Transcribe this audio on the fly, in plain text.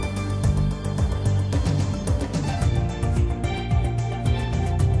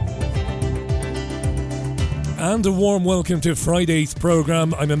And a warm welcome to Friday's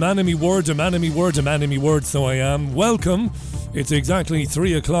programme. I'm a man of me word, so I am. Welcome. It's exactly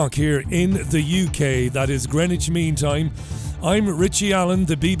 3 o'clock here in the UK. That is Greenwich Mean Time. I'm Richie Allen,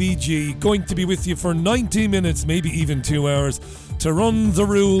 the BBG, going to be with you for 90 minutes, maybe even 2 hours, to run the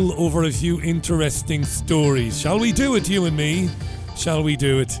rule over a few interesting stories. Shall we do it, you and me? Shall we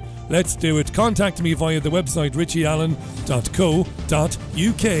do it? Let's do it. Contact me via the website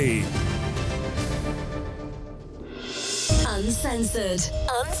richieallen.co.uk. Uncensored,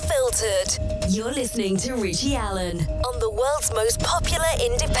 unfiltered. You're listening to Richie Allen on the world's most popular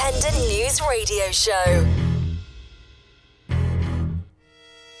independent news radio show.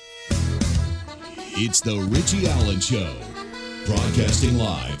 It's the Richie Allen Show, broadcasting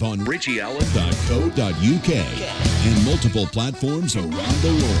live on richieallen.co.uk and multiple platforms around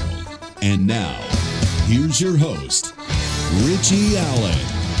the world. And now, here's your host, Richie Allen.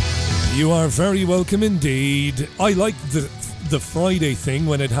 You are very welcome indeed. I like the Friday thing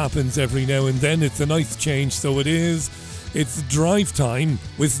when it happens every now and then. It's a nice change, so it is. It's drive time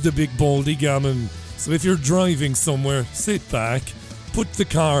with the big baldy gammon. So if you're driving somewhere, sit back, put the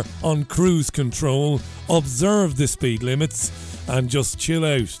car on cruise control, observe the speed limits, and just chill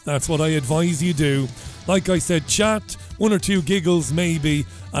out. That's what I advise you do. Like I said, chat, one or two giggles maybe,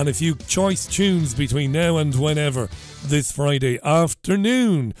 and a few choice tunes between now and whenever this Friday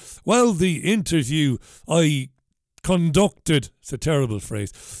afternoon. Well, the interview I conducted, it's a terrible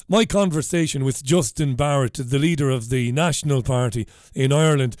phrase, my conversation with Justin Barrett, the leader of the National Party in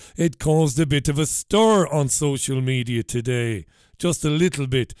Ireland, it caused a bit of a stir on social media today. Just a little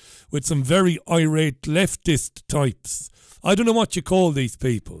bit, with some very irate leftist types. I don't know what you call these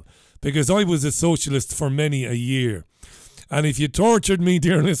people, because I was a socialist for many a year. And if you tortured me,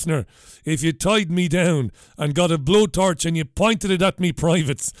 dear listener, if you tied me down and got a blowtorch and you pointed it at me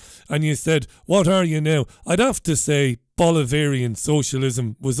privates and you said, what are you now? I'd have to say Bolivarian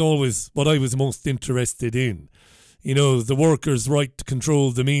socialism was always what I was most interested in. You know, the workers' right to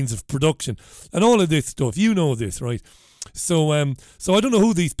control the means of production and all of this stuff. You know this, right? So I don't know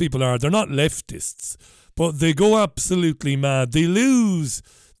who these people are. They're not leftists, but they go absolutely mad. They lose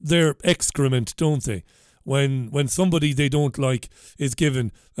their excrement, don't they? When somebody they don't like is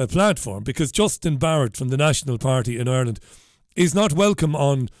given a platform, because Justin Barrett from the National Party in Ireland is not welcome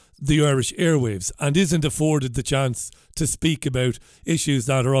on the Irish airwaves and isn't afforded the chance to speak about issues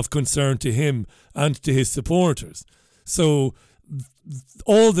that are of concern to him and to his supporters. So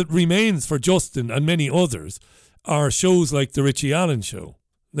all that remains for Justin and many others are shows like the Richie Allen Show.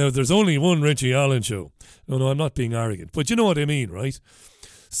 Now, there's only one Richie Allen Show. No, I'm not being arrogant, but you know what I mean, right?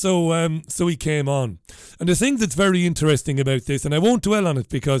 So he came on. And the thing that's very interesting about this, and I won't dwell on it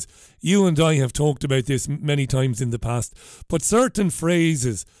because you and I have talked about this many times in the past, but certain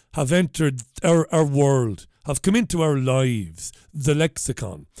phrases have entered our world, have come into our lives, the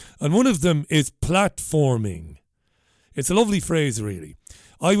lexicon. And one of them is platforming. It's a lovely phrase, really.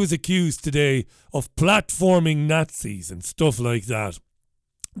 I was accused today of platforming Nazis and stuff like that.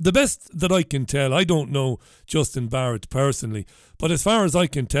 The best that I can tell, I don't know Justin Barrett personally, but as far as I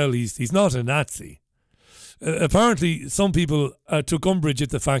can tell, he's not a Nazi. Apparently, some people took umbrage at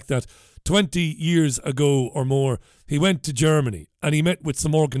the fact that 20 years ago or more, he went to Germany and he met with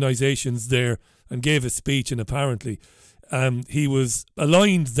some organisations there and gave a speech, and apparently he was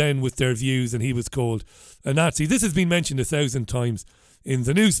aligned then with their views and he was called a Nazi. This has been mentioned 1,000 times in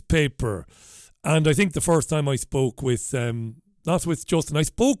the newspaper, and I think the first time I spoke with not with Justin, I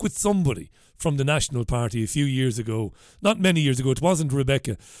spoke with somebody from the National Party a few years ago, not many years ago. It wasn't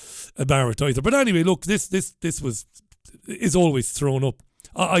Rebecca Barrett either. But anyway, look, this is always thrown up.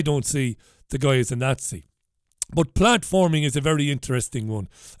 I don't see the guy as a Nazi. But platforming is a very interesting one,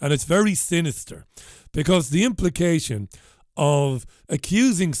 and it's very sinister, because the implication of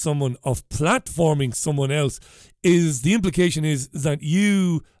accusing someone of platforming someone else is, the implication is that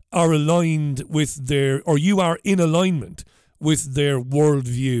you are aligned with their, or you are in alignment with their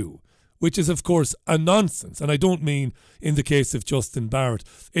worldview, which is, of course, a nonsense. And I don't mean in the case of Justin Barrett.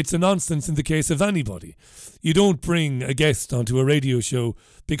 It's a nonsense in the case of anybody. You don't bring a guest onto a radio show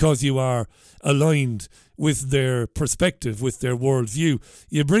because you are aligned with their perspective, with their worldview.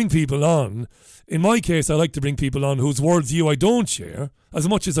 You bring people on. In my case, I like to bring people on whose worldview I don't share, as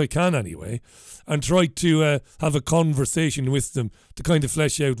much as I can anyway, and try to have a conversation with them to kind of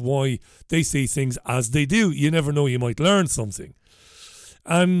flesh out why they see things as they do. You never know, you might learn something.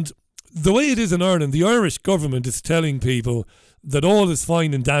 And the way it is in Ireland, the Irish government is telling people that all is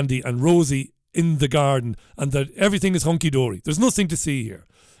fine and dandy and rosy in the garden and that everything is hunky-dory. There's nothing to see here.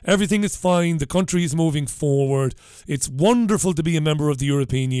 Everything is fine. The country is moving forward. It's wonderful to be a member of the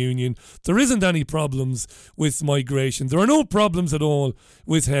European Union. There isn't any problems with migration. There are no problems at all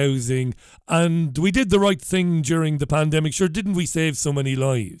with housing. And we did the right thing during the pandemic. Sure, didn't we save so many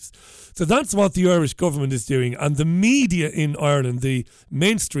lives? So that's what the Irish government is doing. And the media in Ireland, the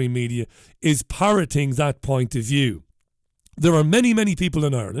mainstream media, is parroting that point of view. There are many, many people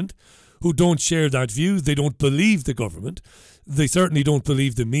in Ireland who don't share that view. They don't believe the government. They certainly don't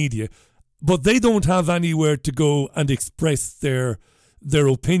believe the media. But they don't have anywhere to go and express their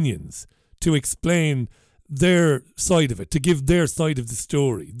opinions, to explain their side of it, to give their side of the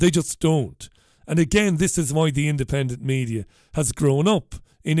story. They just don't. And again, this is why the independent media has grown up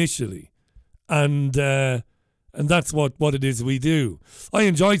initially. And that's what it is we do. I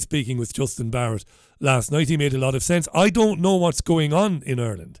enjoyed speaking with Justin Barrett last night. He made a lot of sense. I don't know what's going on in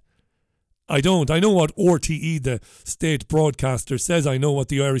Ireland. I don't. I know what RTE, the state broadcaster, says. I know what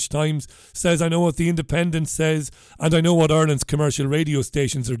the Irish Times says. I know what the Independent says. And I know what Ireland's commercial radio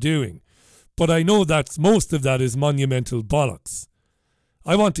stations are doing. But I know that most of that is monumental bollocks.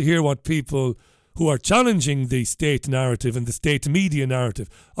 I want to hear what people who are challenging the state narrative and the state media narrative,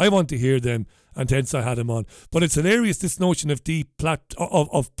 I want to hear them, and hence I had him on. But it's hilarious, this notion of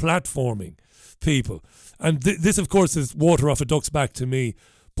of platforming people. And this, of course, is water off a duck's back to me.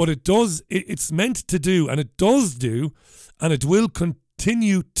 But it's meant to do, and it does do, and it will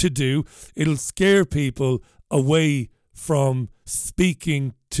continue to do. It'll scare people away from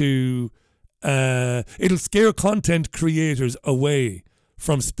speaking to, it'll scare content creators away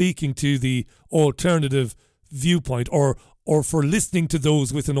from speaking to the alternative viewpoint, or for listening to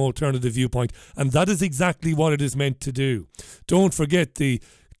those with an alternative viewpoint. And that is exactly what it is meant to do. Don't forget the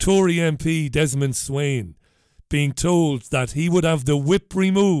Tory MP Desmond Swayne being told that he would have the whip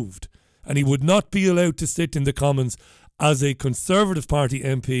removed and he would not be allowed to sit in the Commons as a Conservative Party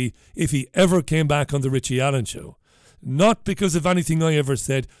MP if he ever came back on the Richie Allen Show. Not because of anything I ever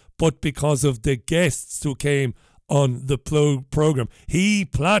said, but because of the guests who came on the programme. He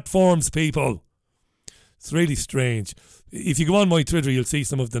platforms people. It's really strange. If you go on my Twitter, you'll see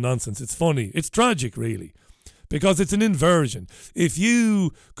some of the nonsense. It's funny. It's tragic, really. Because it's an inversion. If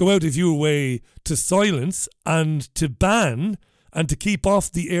you go out of your way to silence and to ban and to keep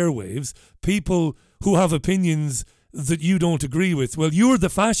off the airwaves people who have opinions that you don't agree with, well, you're the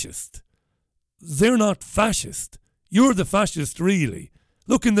fascist. They're not fascist. You're the fascist, really.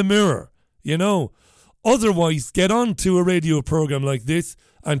 Look in the mirror, you know. Otherwise, get on to a radio programme like this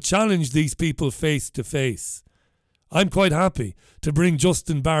and challenge these people face to face. I'm quite happy to bring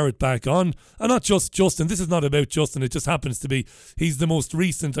Justin Barrett back on. And not just Justin. This is not about Justin. It just happens to be he's the most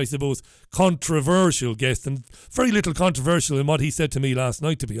recent, I suppose, controversial guest. And very little controversial in what he said to me last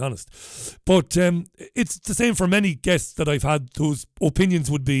night, to be honest. But it's the same for many guests that I've had whose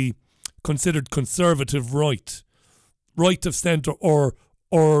opinions would be considered conservative right of centre, or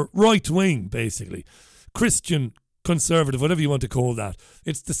right wing, basically. Christian conservative, whatever you want to call that.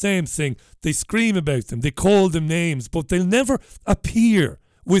 It's the same thing. They scream about them, they call them names, but they'll never appear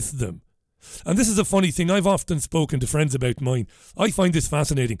with them. And this is a funny thing. I've often spoken to friends about mine. I find this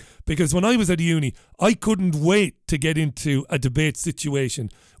fascinating because when I was at uni, I couldn't wait to get into a debate situation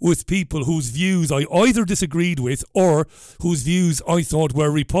with people whose views I either disagreed with or whose views I thought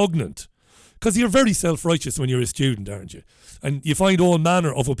were repugnant. Because you're very self-righteous when you're a student, aren't you? And you find all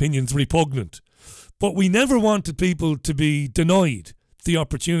manner of opinions repugnant. But we never wanted people to be denied the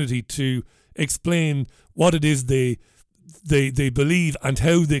opportunity to explain what it is they believe and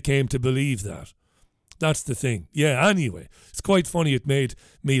how they came to believe that. That's the thing. Yeah, anyway, it's quite funny. It made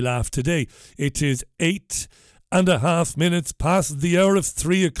me laugh today. It is 8.5 minutes past the hour of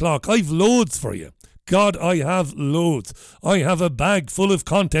 3 o'clock. I've loads for you. God, I have loads. I have a bag full of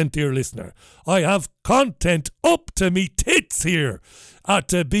content, dear listener. I have content up to me tits here at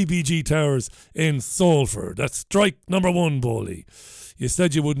BBG Towers in Salford. That's strike number 1, Bolly. You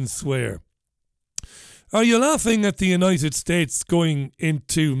said you wouldn't swear. Are you laughing at the United States going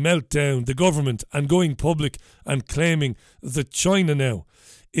into meltdown, the government, and going public and claiming that China now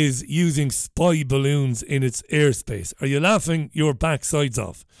is using spy balloons in its airspace? Are you laughing your backsides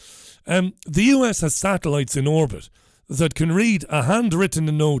off? The US has satellites in orbit that can read a handwritten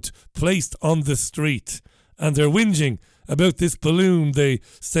note placed on the street, and they're whinging about this balloon they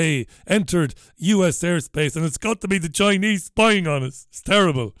say entered US airspace, and it's got to be the Chinese spying on us. It's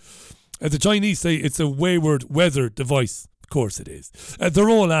terrible. The Chinese say it's a wayward weather device. Of course it is. They're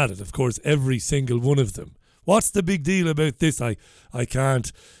all at it, of course, every single one of them. What's the big deal about this? I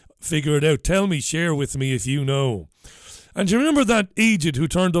can't figure it out. Tell me, share with me if you know. And do you remember that Egypt who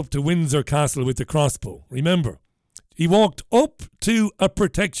turned up to Windsor Castle with the crossbow? Remember? He walked up to a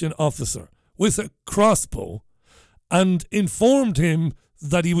protection officer with a crossbow and informed him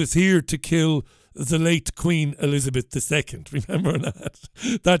that he was here to kill the late Queen Elizabeth II. Remember that?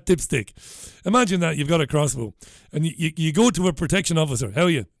 That dipstick. Imagine that, you've got a crossbow and you go to a protection officer. How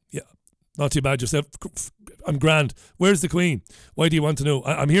are you? Yeah, not too bad yourself. I'm grand. Where's the Queen? Why do you want to know?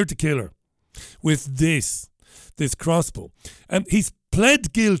 I'm here to kill her. With this crossbow. He's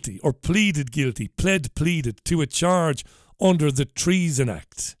pleaded guilty to a charge under the Treason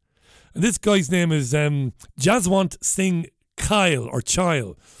Act. And this guy's name is Jaswant Singh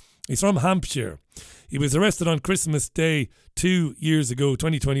Chile. He's from Hampshire. He was arrested on Christmas Day 2 years ago,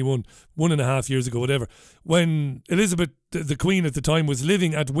 2021, 1.5 years ago, whatever, when Elizabeth, the Queen at the time, was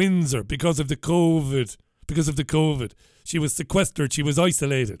living at Windsor because of the COVID. She was sequestered, she was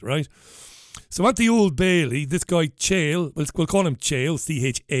isolated, right? So at the Old Bailey, this guy Chale, we'll call him Chale,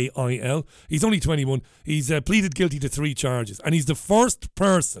 Chail, he's only 21, he's pleaded guilty to 3 charges, and he's the first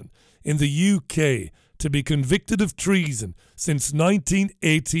person in the UK to be convicted of treason since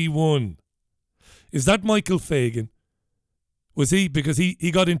 1981. Is that Michael Fagan? Was he? Because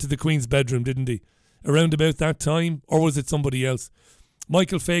he got into the Queen's bedroom, didn't he? Around about that time? Or was it somebody else?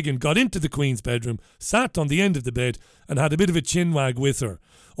 Michael Fagan got into the Queen's bedroom, sat on the end of the bed and had a bit of a chinwag with her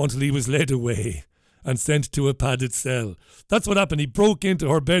until he was led away and sent to a padded cell. That's what happened. He broke into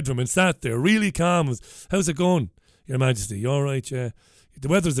her bedroom and sat there really calm. How's it going, Your Majesty? You all right? Yeah. The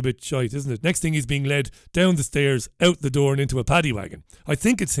weather's a bit shite, isn't it? Next thing, he's being led down the stairs, out the door and into a paddy wagon. I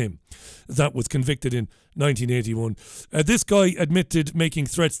think it's him that was convicted in 1981. This guy admitted making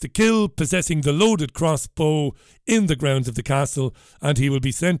threats to kill, possessing the loaded crossbow in the grounds of the castle, and he will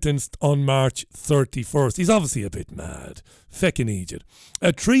be sentenced on March 31st. He's obviously a bit mad. Feckin' Egypt.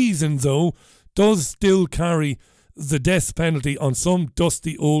 Treason, though, does still carry the death penalty on some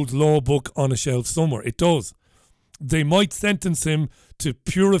dusty old law book on a shelf somewhere. It does. They might sentence him to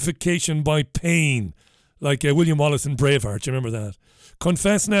purification by pain, like William Wallace in Braveheart. You remember that?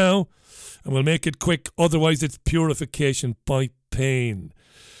 Confess now, and we'll make it quick. Otherwise, it's purification by pain.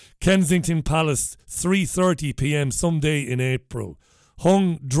 Kensington Palace, 3:30 p.m. someday in April.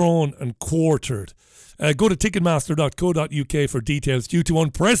 Hung, drawn, and quartered. Go to ticketmaster.co.uk for details. Due to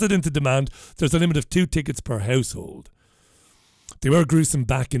unprecedented demand, there's a limit of 2 tickets per household. They were gruesome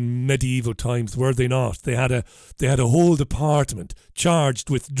back in medieval times, were they not? They had a whole department charged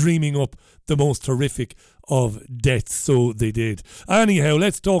with dreaming up the most horrific of deaths, so they did. Anyhow,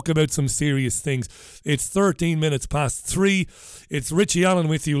 let's talk about some serious things. It's 13 minutes past 3. It's Richie Allen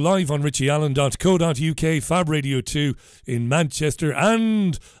with you live on richieallen.co.uk, Fab Radio 2 in Manchester,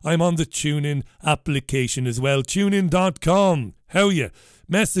 and I'm on the TuneIn application as well, tunein.com. How are you?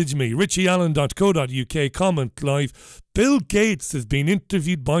 Message me, richieallen.co.uk, comment live. Bill Gates has been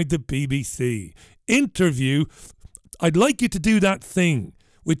interviewed by the BBC. Interview. I'd like you to do that thing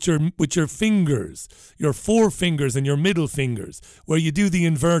with your fingers, your forefingers and your middle fingers, where you do the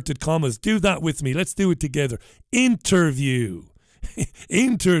inverted commas. Do that with me. Let's do it together. Interview.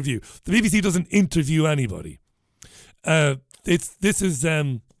 Interview. The BBC doesn't interview anybody.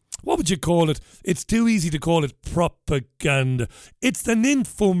 What would you call it? It's too easy to call it propaganda. It's an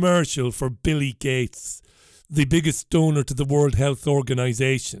infomercial for Billy Gates, the biggest donor to the World Health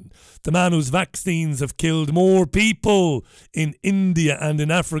Organization, the man whose vaccines have killed more people in India and in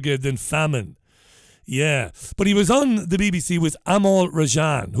Africa than famine. Yeah, but he was on the BBC with Amal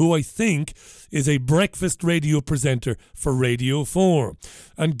Rajan, who I think is a breakfast radio presenter for Radio 4.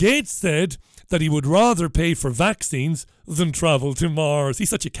 And Gates said that he would rather pay for vaccines than travel to Mars. He's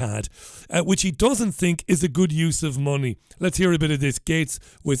such a cad, which he doesn't think is a good use of money. Let's hear a bit of this. Gates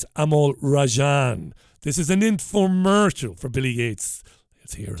with Amal Rajan. This is an infomercial for Billy Gates.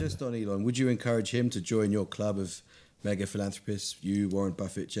 Let's hear it. Just on Elon, would you encourage him to join your club of mega philanthropists? You, Warren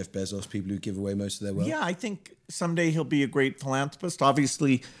Buffett, Jeff Bezos, people who give away most of their wealth? Yeah, I think someday he'll be a great philanthropist.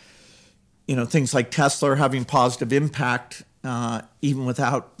 Obviously, things like Tesla are having positive impact, even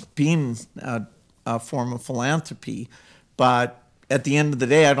without being a form of philanthropy. But at the end of the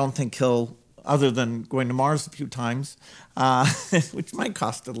day, I don't think he'll, other than going to Mars a few times, which might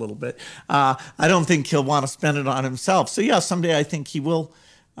cost a little bit, I don't think he'll want to spend it on himself. So yeah, someday I think he will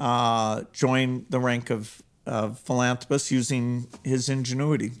join the rank of philanthropists using his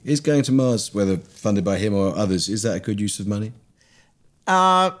ingenuity. Is going to Mars, whether funded by him or others, is that a good use of money?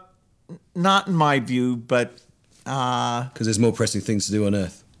 Not in my view, but... Because there's more pressing things to do on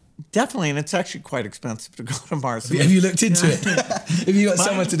Earth. Definitely, and it's actually quite expensive to go to Mars. Have you looked into it? Have you got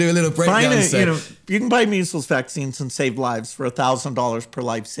someone to do a little breakdown? You can buy measles vaccines and save lives for $1,000 per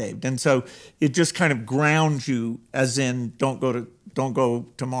life saved. And so it just kind of grounds you, as in, don't go to don't go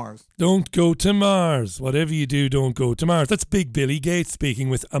to Mars. Don't go to Mars. Whatever you do, don't go to Mars. That's Big Billy Gates speaking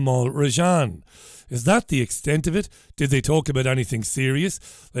with Amal Rajan. Is that the extent of it? Did they talk about anything serious?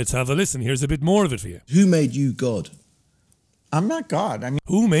 Let's have a listen. Here's a bit more of it for you. Who made you God? I'm not God.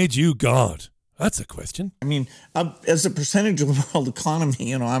 Who made you God? That's a question. As a percentage of the world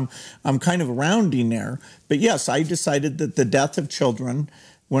economy, I'm kind of rounding there. But yes, I decided that the death of children,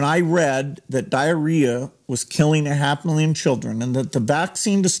 when I read that diarrhea was killing 500,000 children and that the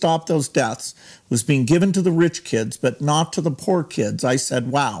vaccine to stop those deaths was being given to the rich kids, but not to the poor kids, I said,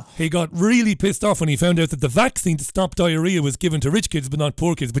 wow. He got really pissed off when he found out that the vaccine to stop diarrhea was given to rich kids, but not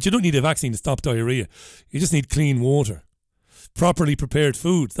poor kids. But you don't need a vaccine to stop diarrhea. You just need clean water, properly prepared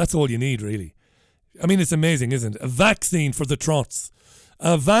food. That's all you need, really. It's amazing, isn't it? A vaccine for the trots.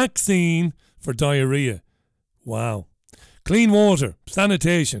 A vaccine for diarrhea. Wow. Clean water,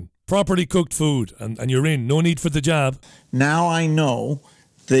 sanitation, properly cooked food, and you're in. No need for the jab. Now I know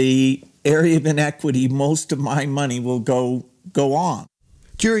the area of inequity, most of my money will go on.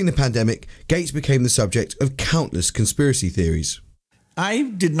 During the pandemic, Gates became the subject of countless conspiracy theories. I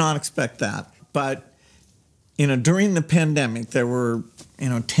did not expect that, but during the pandemic, there were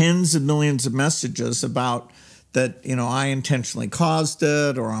tens of millions of messages about that, I intentionally caused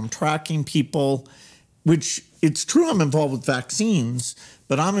it or I'm tracking people, which it's true I'm involved with vaccines,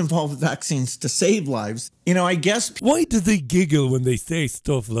 but I'm involved with vaccines to save lives. I guess... Why do they giggle when they say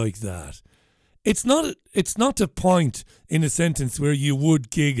stuff like that? It's not a point in a sentence where you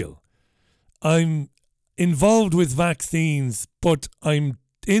would giggle. I'm involved with vaccines, but I'm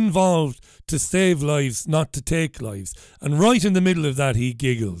involved to save lives, not to take lives. And right in the middle of that, he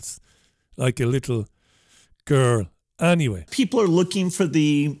giggles like a little girl. Anyway. People are looking for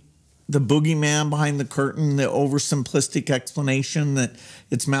the boogeyman behind the curtain, the oversimplistic explanation that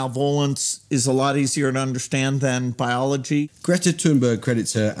its malevolence is a lot easier to understand than biology. Greta Thunberg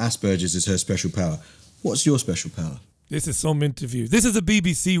credits her Asperger's as her special power. What's your special power? This is some interview. This is a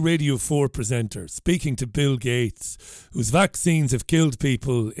BBC Radio 4 presenter speaking to Bill Gates, whose vaccines have killed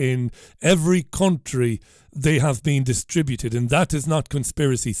people in every country they have been distributed, and that is not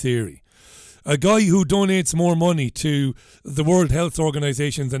conspiracy theory. A guy who donates more money to the World Health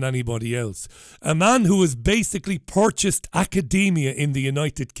Organization than anybody else. A man who has basically purchased academia in the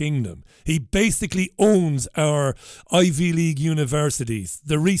United Kingdom. He basically owns our Ivy League universities,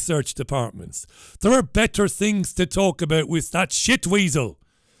 the research departments. There are better things to talk about with that shitweasel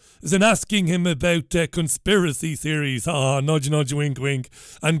than asking him about conspiracy theories, nudge, nudge, wink, wink,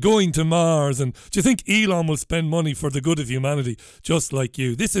 and going to Mars. And do you think Elon will spend money for the good of humanity just like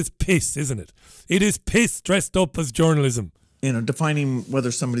you? This is piss, isn't it? It is piss dressed up as journalism. Defining whether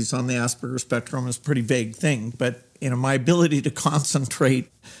somebody's on the Asperger spectrum is a pretty vague thing, but, my ability to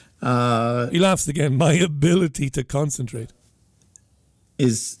concentrate... He laughs again. My ability to concentrate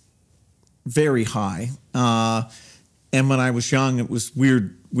is very high. And when I was young, it was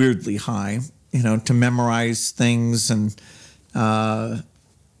weirdly high, to memorize things and,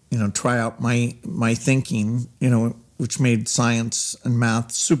 try out my thinking, which made science and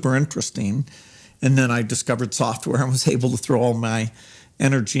math super interesting. And then I discovered software and was able to throw all my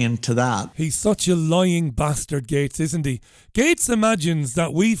energy into that. He's such a lying bastard, Gates, isn't he? Gates imagines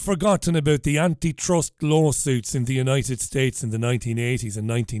that we've forgotten about the antitrust lawsuits in the United States in the 1980s and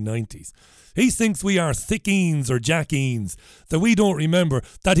 1990s. He thinks we are thick-eens or jack-eens, that we don't remember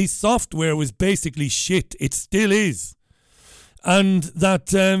that his software was basically shit. It still is. And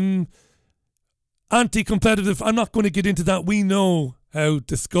that anti-competitive, I'm not going to get into that. We know how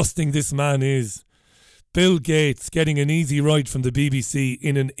disgusting this man is. Bill Gates getting an easy ride from the BBC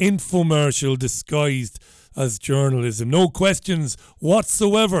in an infomercial disguised as journalism. No questions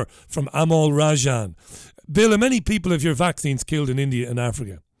whatsoever from Amal Rajan. Bill, how many people have your vaccines killed in India and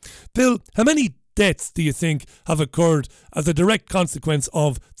Africa? Bill, how many deaths do you think have occurred as a direct consequence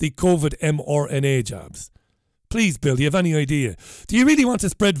of the COVID mRNA jabs? Please, Bill, do you have any idea? Do you really want to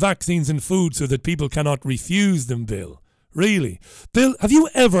spread vaccines and food so that people cannot refuse them, Bill? Really? Bill, have you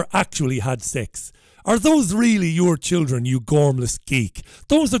ever actually had sex? Are those really your children, you gormless geek?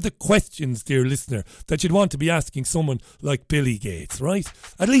 Those are the questions, dear listener, that you'd want to be asking someone like Billy Gates, right?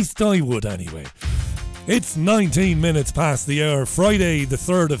 At least I would anyway. It's 19 minutes past the hour, Friday the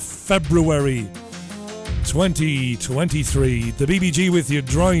 3rd of February 2023. The BBG with you,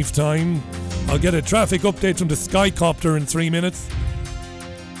 drive time. I'll get a traffic update from the Skycopter in 3 minutes.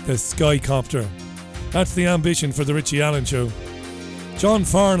 The Skycopter. That's the ambition for the Richie Allen Show. John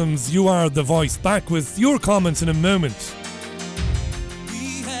Farnham's You Are the Voice, back with your comments in a moment.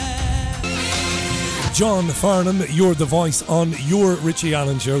 John Farnham, You're the Voice on your Richie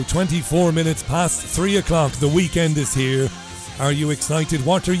Allen Show. 24 minutes past 3 o'clock. The weekend is here. Are you excited?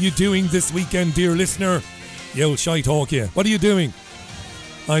 What are you doing this weekend, dear listener? Yo, shy talk you. What are you doing?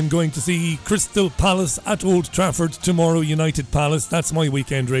 I'm going to see Crystal Palace at Old Trafford tomorrow, United Palace. That's my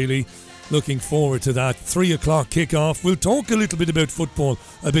weekend, really. Looking forward to that. 3 o'clock kickoff. We'll talk a little bit about football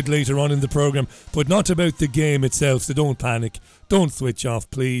a bit later on in the programme, but not about the game itself, so don't panic. Don't switch off,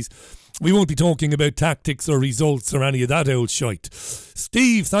 please. We won't be talking about tactics or results or any of that old shite.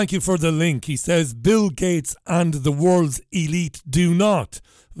 Steve, thank you for the link. He says Bill Gates and the world's elite do not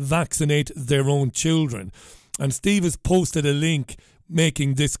vaccinate their own children. And Steve has posted a link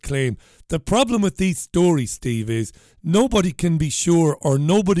making this claim. The problem with these stories, Steve, is nobody can be sure or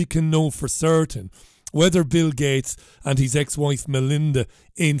nobody can know for certain whether Bill Gates and his ex-wife Melinda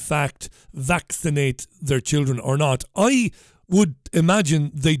in fact vaccinate their children or not. I would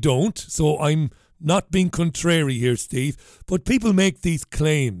imagine they don't, so I'm not being contrary here, Steve, but people make these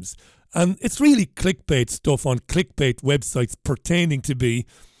claims and it's really clickbait stuff on clickbait websites pertaining to be,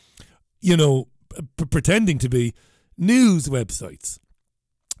 pretending to be news websites.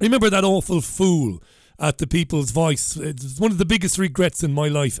 Remember that awful fool at the People's Voice? It's one of the biggest regrets in my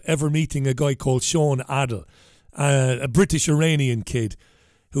life, ever meeting a guy called Sean Adel, a British Iranian kid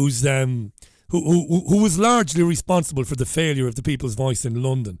who's who was largely responsible for the failure of the People's Voice in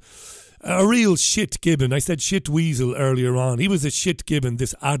London. A real shit gibbon. I said shit weasel earlier on. He was a shit gibbon,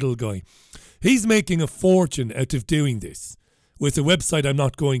 this Adel guy. He's making a fortune out of doing this with a website I'm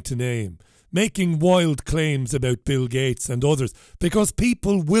not going to name, making wild claims about Bill Gates and others because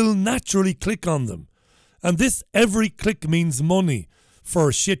people will naturally click on them. And this, every click means money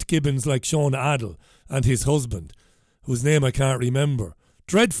for shit gibbons like Sean Adel and his husband, whose name I can't remember.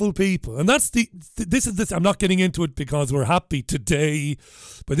 Dreadful people. And that's this. I'm not getting into it because we're happy today,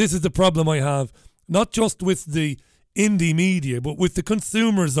 but this is the problem I have, not just with the indie media, but with the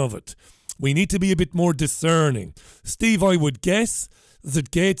consumers of it. We need to be a bit more discerning. Steve, I would guess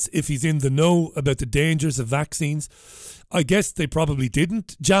that Gates, if he's in the know about the dangers of vaccines, I guess they probably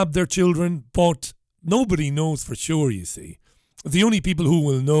didn't jab their children, but nobody knows for sure, you see. The only people who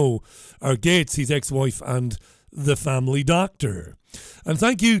will know are Gates, his ex-wife, and the family doctor. And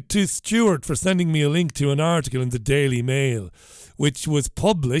thank you to Stuart for sending me a link to an article in the Daily Mail, which was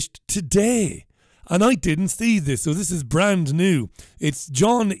published today. And I didn't see this, so this is brand new. It's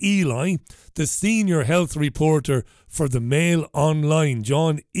John Eli, the senior health reporter for the Mail Online.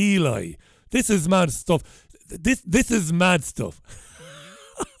 John Eli. This is mad stuff. This is mad stuff.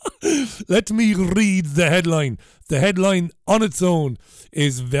 Let me read the headline. The headline on its own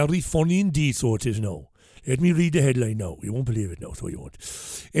is very funny indeed, so it is now. Let me read the headline now. You won't believe it now, so you won't.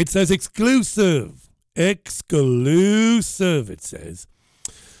 It says exclusive, it says.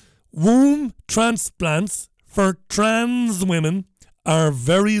 Womb transplants for trans women are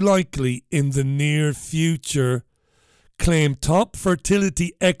very likely in the near future, claim top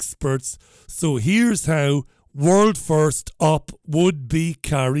fertility experts. So here's how world first op would be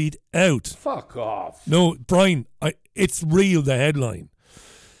carried out. Fuck off. No, Brian, it's real, the headline.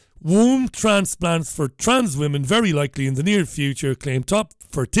 Womb transplants for trans women very likely in the near future, claim top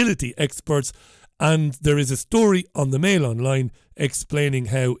fertility experts. And there is a story on the Mail Online explaining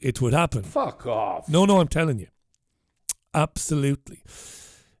how it would happen. Fuck off. No, I'm telling you. Absolutely.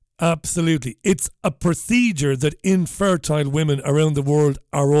 Absolutely. It's a procedure that infertile women around the world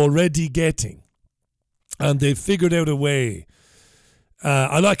are already getting. And they've figured out a way.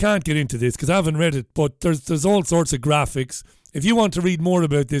 And I can't get into this because I haven't read it, but there's all sorts of graphics. If you want to read more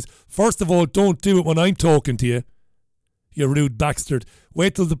about this, first of all, don't do it when I'm talking to you, you rude bastard.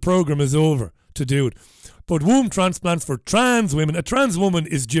 Wait till the programme is over to do it. But womb transplants for trans women. A trans woman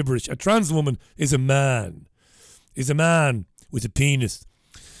is gibberish. A trans woman is a man. Is a man with a penis.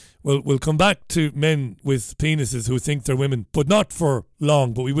 Well, we'll come back to men with penises who think they're women, but not for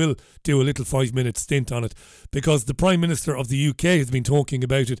long. But we will do a little 5-minute stint on it because the Prime Minister of the UK has been talking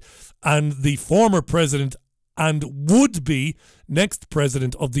about it, and the former president and would-be next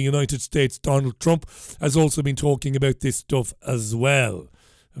president of the United States, Donald Trump, has also been talking about this stuff as well.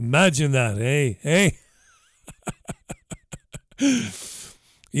 Imagine that, eh? Hey?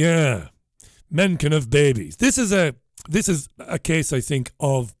 Yeah. Men can have babies. This is a case, I think,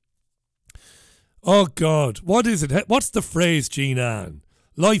 of, oh God, what is it? What's the phrase, Jean Ann?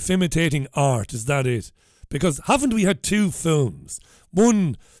 Life imitating art, is that it? Because haven't we had 2 films,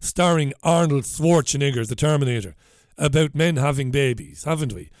 one starring Arnold Schwarzenegger, the Terminator, about men having babies,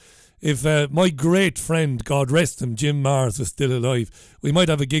 haven't we? If my great friend, God rest him, Jim Mars, was still alive, we might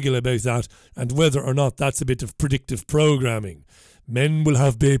have a giggle about that and whether or not that's a bit of predictive programming. Men will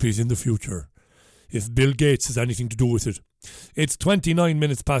have babies in the future, if Bill Gates has anything to do with it. It's 29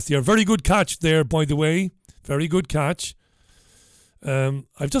 minutes past the hour. Very good catch there, by the way. Very good catch.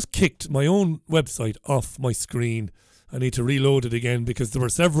 I've just kicked my own website off my screen. I need to reload it again because there were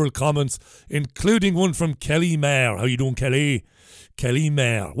several comments, including one from Kelly Mayer. How you doing, Kelly? Kelly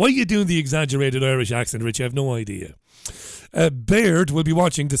Mayer. Why are you doing the exaggerated Irish accent, Rich? I have no idea. Baird will be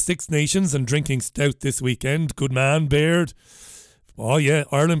watching the Six Nations and drinking stout this weekend. Good man, Baird. Oh, yeah.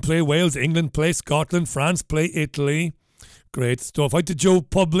 Ireland play Wales. England play Scotland. France play Italy. Great stuff. Hi to Joe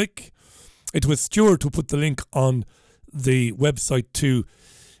Public. It was Stuart who put the link on the website to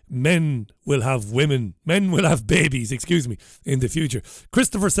men will have babies, in the future.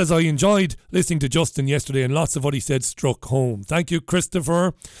 Christopher says, I enjoyed listening to Justin yesterday and lots of what he said struck home. Thank you,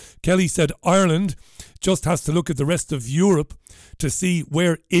 Christopher. Kelly said, Ireland just has to look at the rest of Europe to see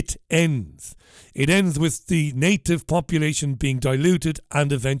where it ends. It ends with the native population being diluted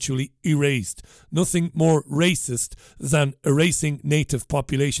and eventually erased. Nothing more racist than erasing native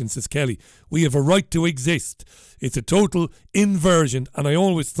populations, says Kelly. We have a right to exist. It's a total inversion, and I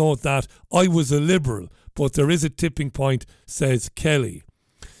always thought that I was a liberal, but there is a tipping point, says Kelly.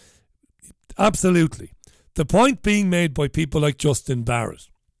 Absolutely. The point being made by people like Justin Barrett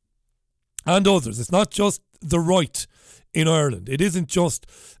and others, it's not just the right in Ireland. It isn't just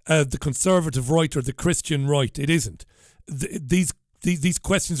the conservative right or the Christian right. It isn't. These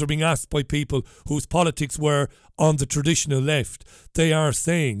questions are being asked by people whose politics were on the traditional left. They are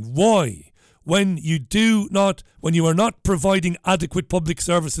saying, why, when you are not providing adequate public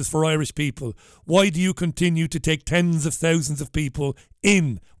services for Irish people, why do you continue to take tens of thousands of people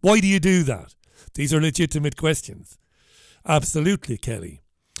in? Why do you do that? These are legitimate questions. Absolutely, Kelly.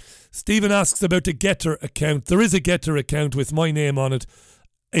 Stephen asks about the Getter account. There is a Getter account with my name on it.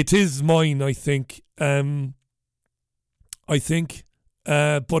 It is mine, I think. But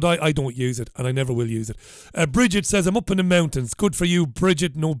I don't use it, and I never will use it. Bridget says, I'm up in the mountains. Good for you,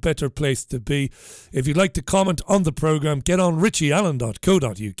 Bridget. No better place to be. If you'd like to comment on the programme, get on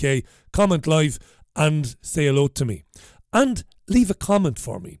richieallen.co.uk, comment live, and say hello to me. And leave a comment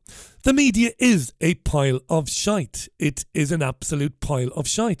for me. The media is a pile of shite. It is an absolute pile of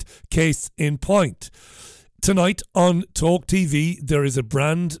shite. Case in point. Tonight on Talk TV, there is a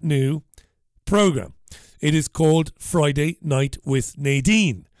brand new programme. It is called Friday Night with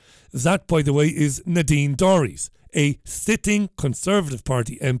Nadine. That, by the way, is Nadine Dorries, a sitting Conservative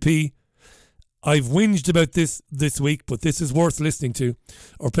Party MP. I've whinged about this week, but this is worth listening to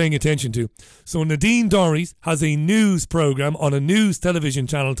or paying attention to. So Nadine Dorries has a news programme on a news television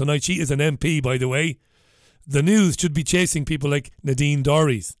channel tonight. She is an MP, by the way. The news should be chasing people like Nadine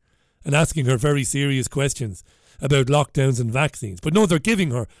Dorries and asking her very serious questions about lockdowns and vaccines. But no, they're giving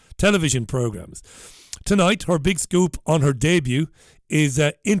her television programmes. Tonight, her big scoop on her debut is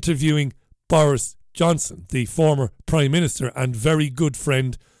interviewing Boris Johnson, the former Prime Minister and very good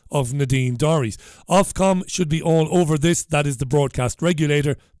friend of Nadine Dorries. Ofcom should be all over this. That is the broadcast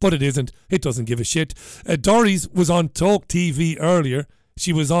regulator, but it isn't. It doesn't give a shit. Dorries was on Talk TV earlier.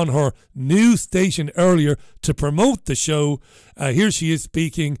 She was on her news station earlier to promote the show. Here she is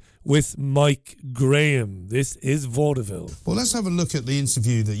speaking with Mike Graham. This is Vaudeville. Well, let's have a look at the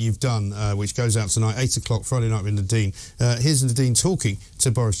interview that you've done, which goes out tonight, 8 o'clock, Friday night with Nadine. Here's Nadine talking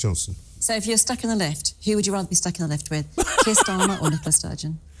to Boris Johnson. So if you're stuck in the lift, who would you rather be stuck in the lift with? Keir Starmer or Nicola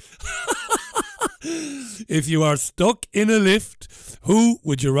Sturgeon? If you are stuck in a lift, who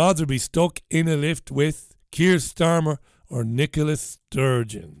would you rather be stuck in a lift with? Keir Starmer or Nicola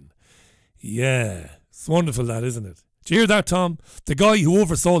Sturgeon? Yeah, it's wonderful that, isn't it? Did you hear that, Tom? The guy who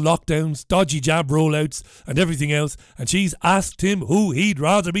oversaw lockdowns, dodgy jab rollouts and everything else, and she's asked him who he'd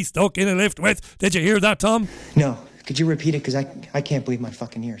rather be stuck in a lift with. Did you hear that, Tom? No. Could you repeat it? Because I can't believe my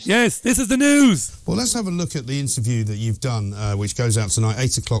fucking ears. Yes, this is the news. Well, let's have a look at the interview that you've done, which goes out tonight,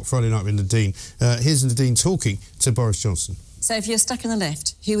 8 o'clock, Friday night with Nadine. Here's Nadine talking to Boris Johnson. So if you're stuck in the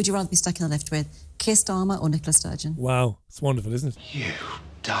lift, who would you rather be stuck in the lift with? Keir Starmer or Nicola Sturgeon? Wow, it's wonderful, isn't it? You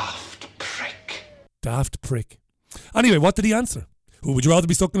daft prick. Daft prick. Anyway, what did he answer? Who would you rather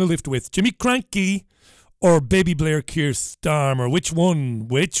be stuck in a lift with? Jimmy Cranky or Baby Blair Keir Starmer? Which one?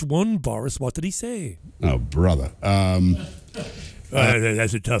 Which one, Boris? What did he say? Oh, brother.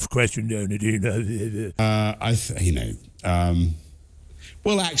 That's a tough question, though, Nadine.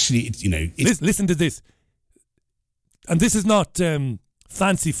 Well, actually, Listen to this. And this is not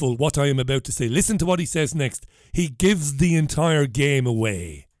fanciful, what I am about to say. Listen to what he says next. He gives the entire game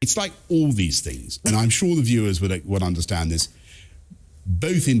away. It's like all these things, and I'm sure the viewers would understand this.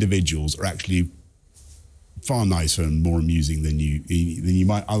 Both individuals are actually far nicer and more amusing than you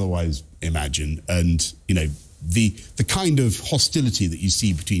might otherwise imagine, and the kind of hostility that you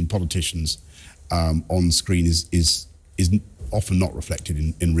see between politicians on screen is often not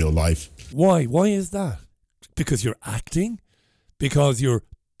reflected in real life. Why is that? Because you're acting? because you're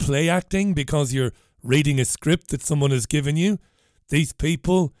play acting, because you're reading a script that someone has given you. These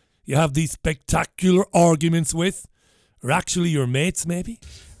people you have these spectacular arguments with are actually your mates, maybe?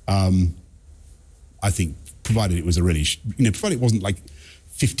 I think, provided it was a really, provided it wasn't like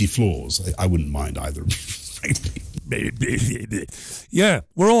 50 floors, I wouldn't mind either. Yeah,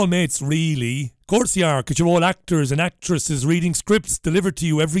 we're all mates, really. Of course you are, because you're all actors and actresses reading scripts delivered to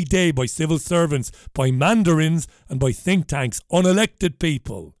you every day by civil servants, by mandarins, and by think tanks, unelected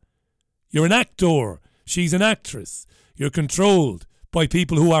people. You're an actor. She's an actress. You're controlled by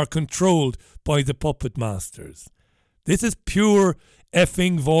people who are controlled by the puppet masters. This is pure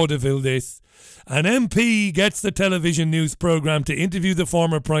effing vaudeville, this. An MP gets the television news programme to interview the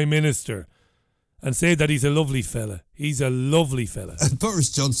former Prime Minister and say that he's a lovely fella. He's a lovely fella. Boris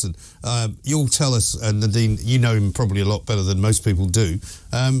Johnson, you'll tell us, and Nadine, you know him probably a lot better than most people do.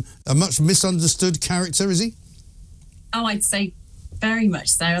 A much misunderstood character, is he? Oh, I'd say very much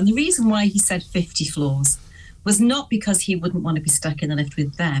so. And the reason why he said 50 floors was not because he wouldn't want to be stuck in the lift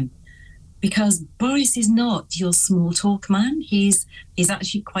with them. Because Boris is not your small talk man. He's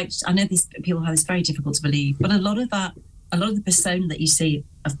actually quite, I know these people have this very difficult to believe, but a lot of the persona that you see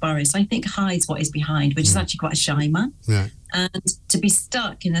of Boris, I think hides what is behind, which is actually quite a shy man. Yeah. And to be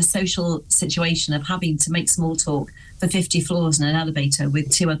stuck in a social situation of having to make small talk for 50 floors in an elevator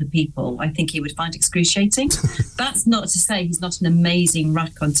with two other people, I think he would find excruciating. That's not to say he's not an amazing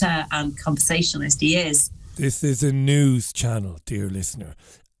raconteur and conversationalist. He is. This is a news channel, dear listener.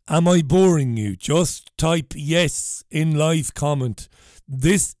 Am I boring you? Just type yes in live comment.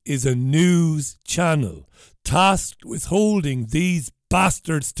 This is a news channel tasked with holding these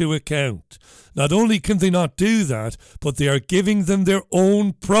bastards to account. Not only can they not do that, but they are giving them their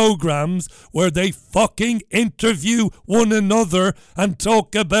own programmes where they fucking interview one another and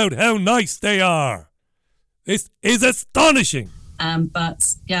talk about how nice they are. This is astonishing.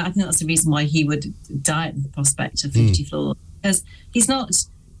 But yeah, I think that's the reason why he would die at the prospect of 50 floors, because he's not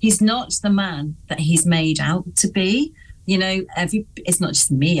the man that he's made out to be. You know, it's not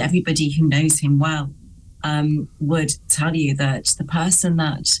just me. Everybody who knows him well would tell you that the person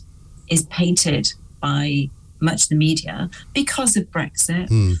that is painted by much of the media because of Brexit,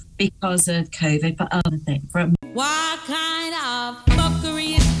 because of COVID, but other things. What kind of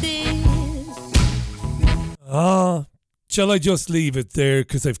fuckery is this? Shall I just leave it there?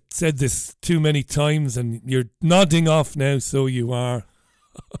 Because I've said this too many times and you're nodding off now, so you are.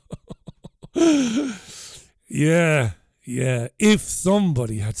 Yeah. If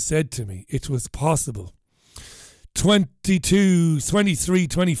somebody had said to me it was possible 22, 23,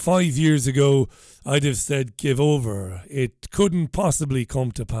 25 years ago, I'd have said give over. It couldn't possibly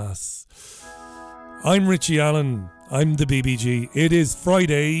come to pass. I'm Richie Allen. I'm the BBG. It is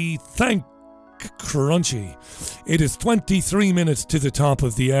Friday. Thank Crunchy. It is 23 minutes to the top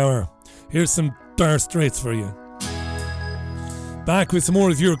of the hour. Here's some Dire Straits for you. Back with some more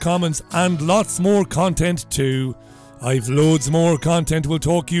of your comments and lots more content too. I've loads more content. We'll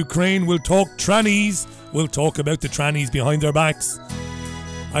talk Ukraine, we'll talk trannies, we'll talk about the trannies behind their backs.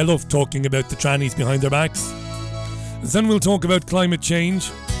 I love talking about the trannies behind their backs. Then we'll talk about climate change,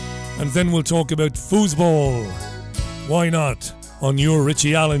 and then we'll talk about foosball. Why not? On your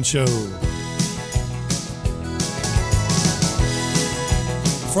Richie Allen Show.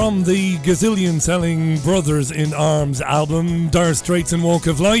 From the gazillion-selling Brothers in Arms album, Dire Straits and Walk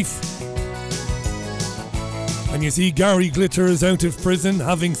of Life. And you see Gary Glitter is out of prison,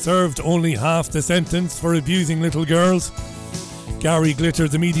 having served only half the sentence for abusing little girls. Gary Glitter,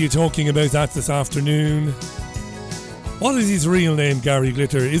 the media talking about that this afternoon. What is his real name, Gary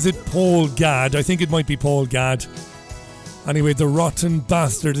Glitter? Is it Paul Gadd? I think it might be Paul Gadd. Anyway, the rotten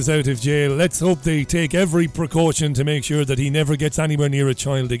bastard is out of jail. Let's hope they take every precaution to make sure that he never gets anywhere near a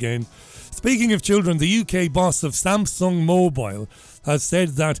child again. Speaking of children, the UK boss of Samsung Mobile has said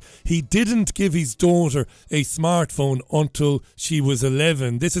that he didn't give his daughter a smartphone until she was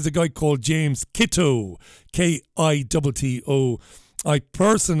 11. This is a guy called James Kitto, Kitto. I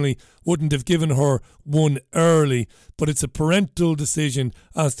personally wouldn't have given her one early, but it's a parental decision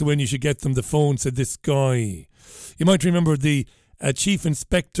as to when you should get them the phone, said this guy. You might remember the Chief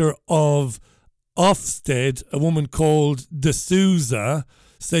Inspector of Ofsted, a woman called D'Souza,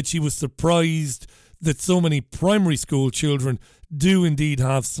 said she was surprised that so many primary school children do indeed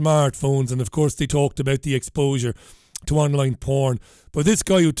have smartphones, and of course they talked about the exposure to online porn. But this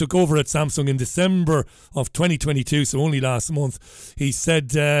guy who took over at Samsung in December of 2022, so only last month, he said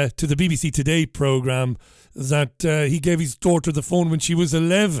to the BBC Today programme that he gave his daughter the phone when she was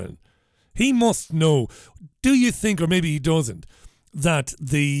 11. He must know. Do you think, or maybe he doesn't, that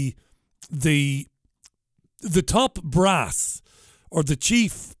the top brass or the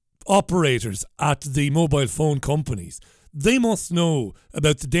chief operators at the mobile phone companies, they must know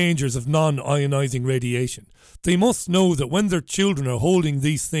about the dangers of non-ionizing radiation. They must know that when their children are holding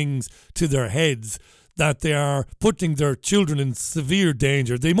these things to their heads, that they are putting their children in severe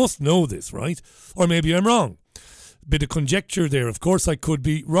danger. They must know this, right? Or maybe I'm wrong. Bit of conjecture there. Of course, I could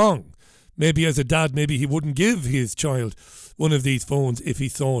be wrong. Maybe as a dad, maybe he wouldn't give his child one of these phones if he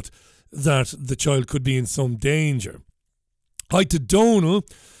thought that the child could be in some danger. Hi to Donal,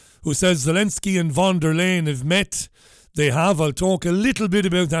 who says Zelensky and von der Leyen have met. They have. I'll talk a little bit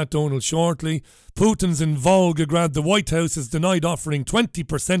about that, Donald, shortly. Putin's in Volgograd. The White House has denied offering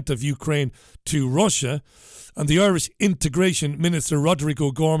 20% of Ukraine to Russia. And the Irish Integration Minister,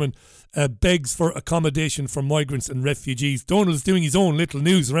 Rodrigo Gorman, begs for accommodation for migrants and refugees. Donald's doing his own little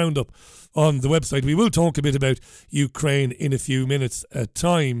news roundup on the website. We will talk a bit about Ukraine in a few minutes'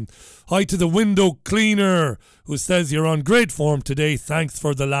 time. Hi to the window cleaner, who says you're on great form today. Thanks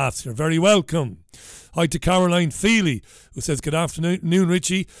for the laughs. You're very welcome. Hi to Caroline Feely, who says, good afternoon,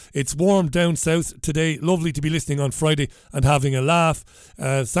 Richie. It's warm down south today. Lovely to be listening on Friday and having a laugh.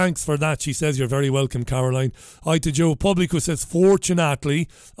 Thanks for that, she says. You're very welcome, Caroline. Hi to Joe Public, who says, fortunately,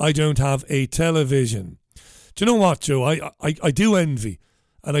 I don't have a television. Do you know what, Joe? I do envy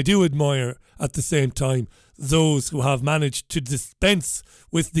and I do admire at the same time those who have managed to dispense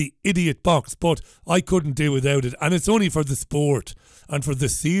with the idiot box, but I couldn't do without it. And it's only for the sport and for the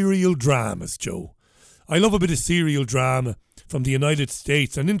serial dramas, Joe. I love a bit of serial drama from the United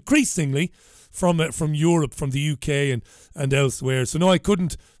States and increasingly from Europe, from the UK and elsewhere. So no, I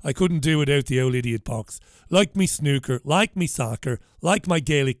couldn't do without the old idiot box. Like me snooker, like me soccer, like my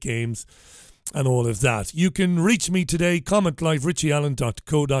Gaelic games and all of that. You can reach me today, comment live,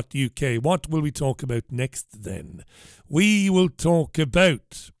 richieallen.co.uk. What will we talk about next then? We will talk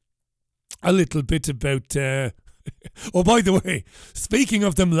about a little bit about... oh, by the way, speaking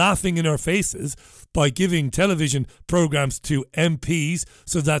of them laughing in our faces by giving television programmes to MPs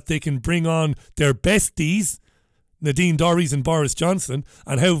so that they can bring on their besties, Nadine Dorries and Boris Johnson,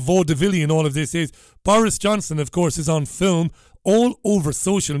 and how vaudevillian all of this is. Boris Johnson, of course, is on film all over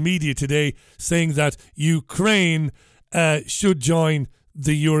social media today saying that Ukraine should join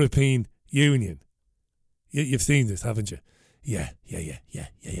the European Union. You've seen this, haven't you? Yeah.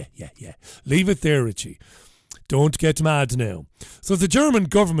 Leave it there, Richie. Don't get mad now. So the German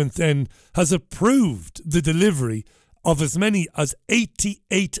government then has approved the delivery of as many as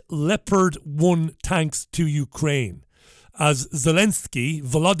 88 Leopard 1 tanks to Ukraine. As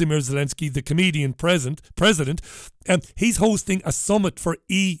Volodymyr Zelensky, the comedian president, he's hosting a summit for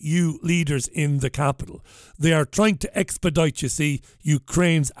EU leaders in the capital. They are trying to expedite, you see,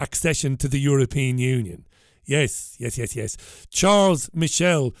 Ukraine's accession to the European Union. Yes. Charles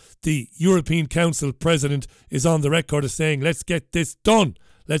Michel, the European Council president, is on the record as saying, let's get this done.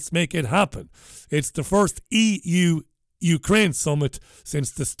 Let's make it happen. It's the first EU-Ukraine summit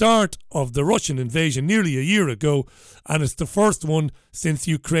since the start of the Russian invasion nearly a year ago, and it's the first one since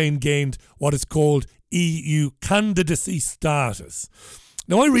Ukraine gained what is called EU candidacy status.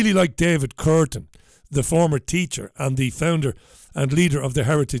 Now, I really like David Curtin, the former teacher and the founder and leader of the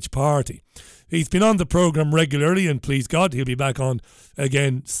Heritage Party. He's been on the programme regularly, and please God, he'll be back on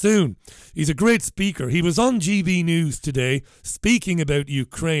again soon. He's a great speaker. He was on GB News today speaking about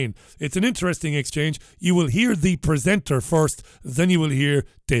Ukraine. It's an interesting exchange. You will hear the presenter first, then you will hear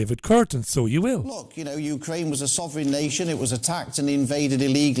David Curtin, so you will. Look, Ukraine was a sovereign nation. It was attacked and invaded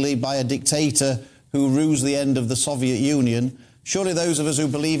illegally by a dictator who rules the end of the Soviet Union. Surely those of us who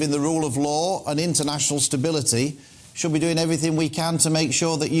believe in the rule of law and international stability should be doing everything we can to make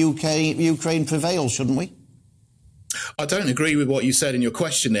sure that Ukraine prevails, shouldn't we? I don't agree with what you said in your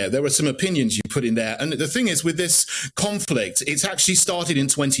question there. There were some opinions you put in there. And the thing is, with this conflict, it's actually started in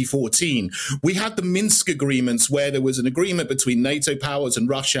 2014. We had the Minsk agreements where there was an agreement between NATO powers and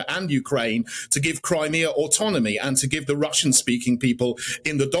Russia and Ukraine to give Crimea autonomy and to give the Russian-speaking people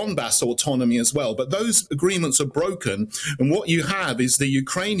in the Donbass autonomy as well. But those agreements are broken. And what you have is the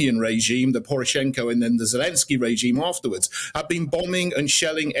Ukrainian regime, the Poroshenko and then the Zelensky regime afterwards, have been bombing and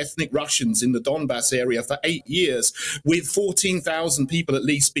shelling ethnic Russians in the Donbass area for 8 years, with 14,000 people at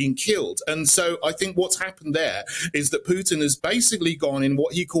least being killed. And so I think what's happened there is that Putin has basically gone in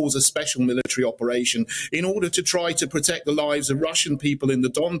what he calls a special military operation in order to try to protect the lives of Russian people in the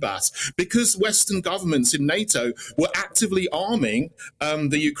Donbass, because Western governments in NATO were actively arming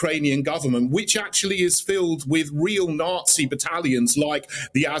the Ukrainian government, which actually is filled with real Nazi battalions like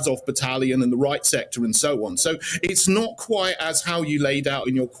the Azov battalion and the Right Sector and so on. So it's not quite as how you laid out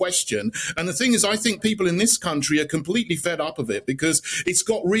in your question. And the thing is, I think people in this country are completely fed up of it, because it's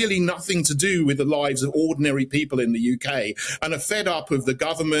got really nothing to do do with the lives of ordinary people in the UK, and are fed up of the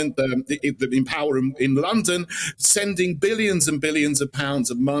government, the in power in London, sending billions and billions of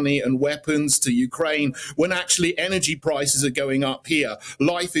pounds of money and weapons to Ukraine when actually energy prices are going up here.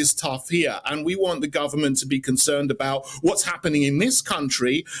 Life is tough here. And we want the government to be concerned about what's happening in this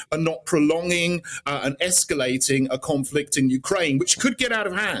country and not prolonging and escalating a conflict in Ukraine, which could get out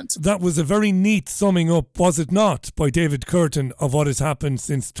of hand. That was a very neat summing up, was it not, by David Curtin of what has happened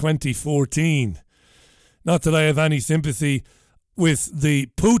since 2014. Not that I have any sympathy with the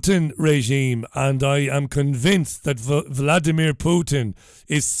Putin regime, and I am convinced that Vladimir Putin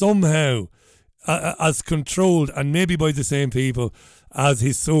is somehow as controlled, and maybe by the same people, as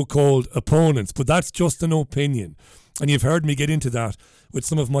his so-called opponents. But that's just an opinion. And you've heard me get into that with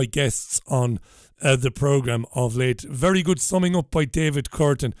some of my guests on the programme of late. Very good summing up by David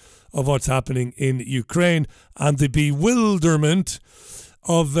Curtin of what's happening in Ukraine and the bewilderment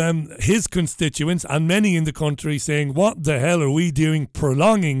of his constituents and many in the country saying, what the hell are we doing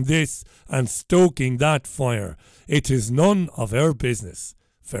prolonging this and stoking that fire? It is none of our business.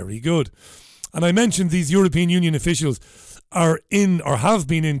 Very good. And I mentioned these European Union officials are in or have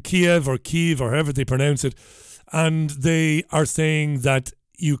been in Kiev or however they pronounce it, and they are saying that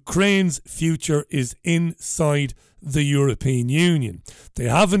Ukraine's future is inside the European Union. They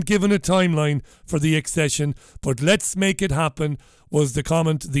haven't given a timeline for the accession, but let's make it happen was the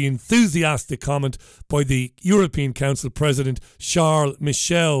comment, the enthusiastic comment by the European Council President Charles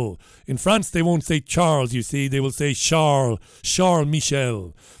Michel. In France they won't say Charles, you see, they will say Charles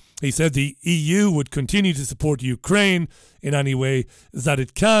Michel. He said the EU would continue to support Ukraine in any way that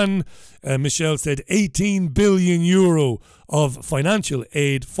it can. Michel said 18 billion euro of financial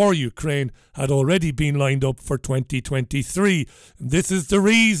aid for Ukraine had already been lined up for 2023. This is the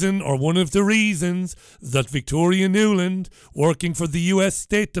reason, or one of the reasons, that Victoria Nuland, working for the US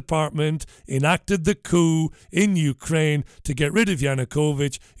State Department, enacted the coup in Ukraine to get rid of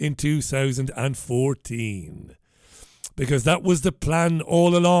Yanukovych in 2014. Because that was the plan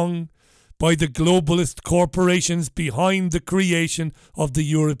all along by the globalist corporations behind the creation of the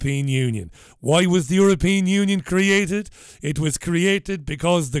European Union. Why was the European Union created? It was created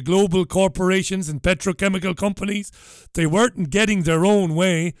because the global corporations and petrochemical companies, they weren't getting their own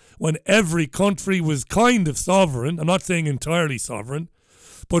way when every country was kind of sovereign. I'm not saying entirely sovereign.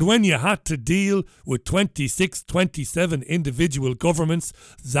 But when you had to deal with 26, 27 individual governments,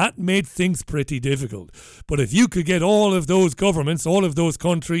 that made things pretty difficult. But if you could get all of those governments, all of those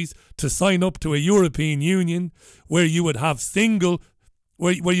countries to sign up to a European Union where you would have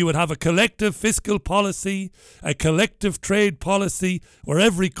where you would have a collective fiscal policy, a collective trade policy, where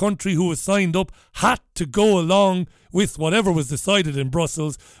every country who was signed up had to go along with whatever was decided in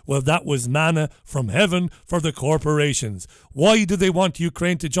Brussels, well, that was manna from heaven for the corporations. Why do they want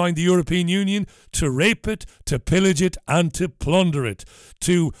Ukraine to join the European Union? To rape it, to pillage it, and to plunder it.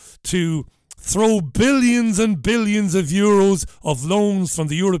 To throw billions and billions of euros of loans from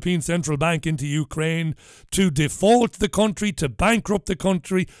the European Central Bank into Ukraine, to default the country, to bankrupt the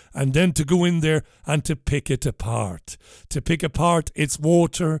country, and then to go in there and to pick it apart. To pick apart its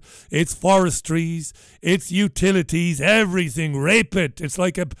water, its forestries, its utilities, everything. Rape it. It's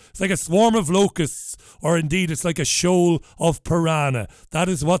like a swarm of locusts, or indeed it's like a shoal of piranha. That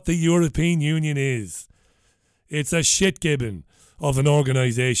is what the European Union is. It's a shit-gibbon of an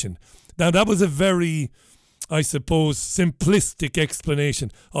organisation. Now, that was a very, I suppose, simplistic explanation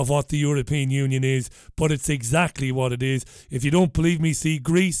of what the European Union is, but it's exactly what it is. If you don't believe me, see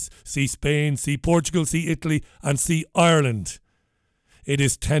Greece, see Spain, see Portugal, see Italy, and see Ireland. It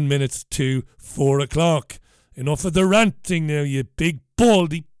is 10 minutes to 4 o'clock. Enough of the ranting now, you big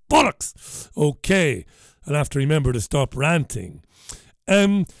baldy bollocks. Okay, I'll have to remember to stop ranting.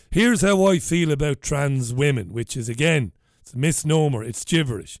 Here's how I feel about trans women, which is, again, it's a misnomer, it's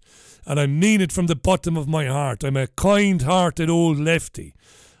gibberish. And I mean it from the bottom of my heart. I'm a kind-hearted old lefty.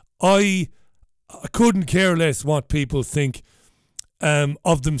 I couldn't care less what people think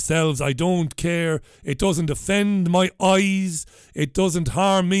of themselves. I don't care. It doesn't offend my eyes. It doesn't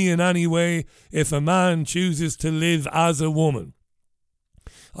harm me in any way if a man chooses to live as a woman.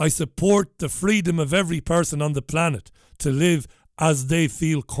 I support the freedom of every person on the planet to live as they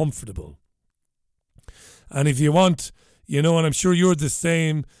feel comfortable. And if you want, and I'm sure you're the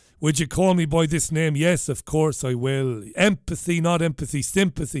same, would you call me by this name? Yes, of course I will. Empathy, not empathy,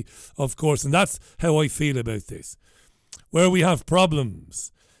 sympathy, of course. And that's how I feel about this. Where we have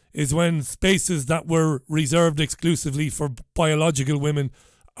problems is when spaces that were reserved exclusively for biological women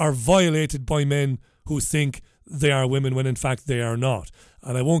are violated by men who think they are women when in fact they are not.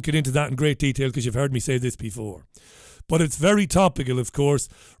 And I won't get into that in great detail because you've heard me say this before. but it's very topical, of course.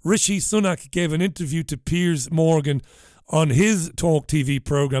 Rishi Sunak gave an interview to Piers Morgan on his Talk TV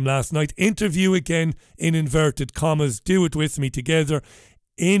programme last night. Interview again in inverted commas. Do it with me together.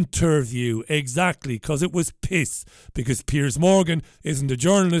 Interview, exactly, because it was piss. Because Piers Morgan isn't a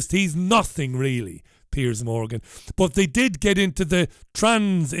journalist. He's nothing really, Piers Morgan. But they did get into the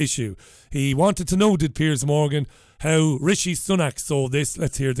trans issue. He wanted to know, did Piers Morgan, how Rishi Sunak saw this.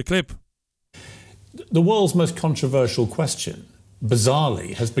 Let's hear the clip. The world's most controversial question,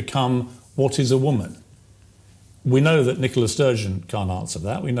 bizarrely, has become, what is a woman? We know that Nicola Sturgeon can't answer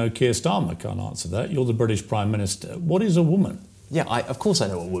that. We know Keir Starmer can't answer that. You're the British Prime Minister. What is a woman? Yeah, of course I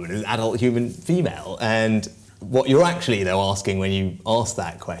know what a woman is, an adult human female. And what you're actually, though, asking when you ask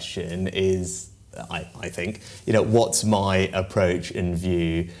that question is, I think, what's my approach and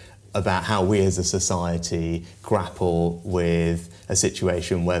view about how we as a society grapple with a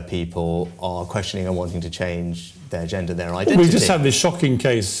situation where people are questioning and wanting to change their gender, their identity. Well, we just had this shocking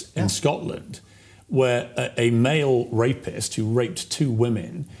case in Scotland where a male rapist who raped 2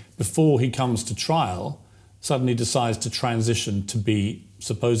 women, before he comes to trial, suddenly decides to transition to be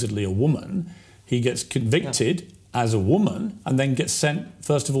supposedly a woman. He gets convicted as a woman and then gets sent,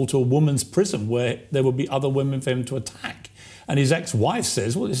 first of all, to a woman's prison where there will be other women for him to attack. And his ex-wife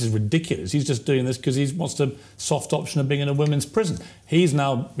says, well, this is ridiculous. He's just doing this because he wants the soft option of being in a women's prison. He's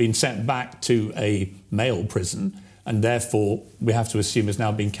now been sent back to a male prison and therefore we have to assume is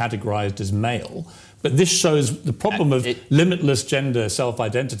now being categorised as male. But this shows the problem of limitless gender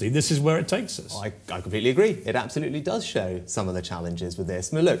self-identity. This is where it takes us. I completely agree. It absolutely does show some of the challenges with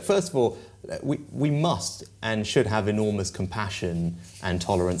this. I mean, look, first of all, we must and should have enormous compassion and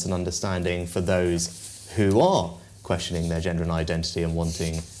tolerance and understanding for those who are questioning their gender and identity and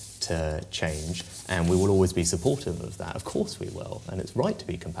wanting to change, and we will always be supportive of that. Of course we will, and it's right to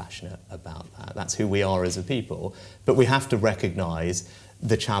be compassionate about that. That's who we are as a people. But we have to recognise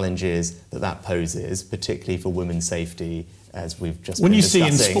the challenges that poses, particularly for women's safety, as we've just been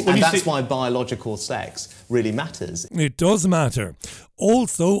discussing. And that's why biological sex really matters. It does matter.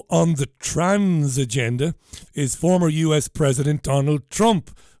 Also on the trans agenda is former US President Donald Trump,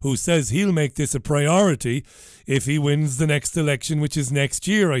 who says he'll make this a priority if he wins the next election, which is next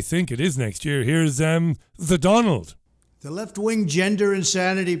year. I think it is next year. Here's the Donald. The left-wing gender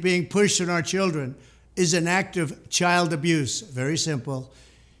insanity being pushed on our children is an act of child abuse. Very simple.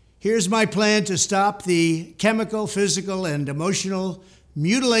 Here's my plan to stop the chemical, physical, and emotional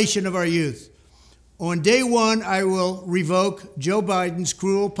mutilation of our youth. On day one, I will revoke Joe Biden's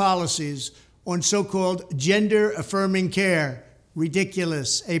cruel policies on so-called gender-affirming care.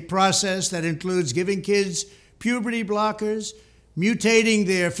 Ridiculous. A process that includes giving kids puberty blockers, mutating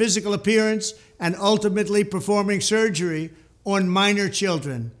their physical appearance, and ultimately performing surgery on minor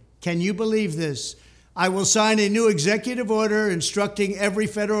children. Can you believe this? I will sign a new executive order instructing every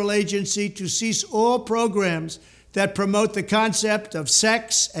federal agency to cease all programs that promote the concept of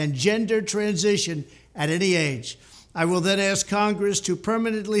sex and gender transition at any age. I will then ask Congress to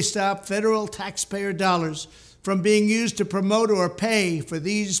permanently stop federal taxpayer dollars from being used to promote or pay for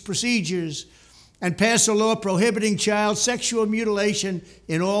these procedures and pass a law prohibiting child sexual mutilation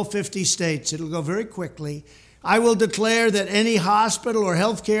in all 50 states. It'll go very quickly. I will declare that any hospital or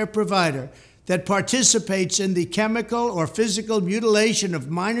healthcare provider that participates in the chemical or physical mutilation of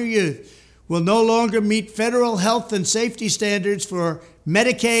minor youth will no longer meet federal health and safety standards for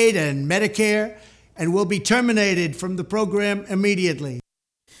Medicaid and Medicare and will be terminated from the program immediately.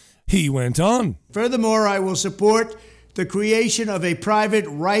 He went on. Furthermore, I will support the creation of a private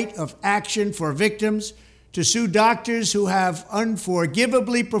right of action for victims to sue doctors who have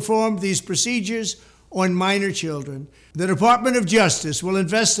unforgivably performed these procedures on minor children. The Department of Justice will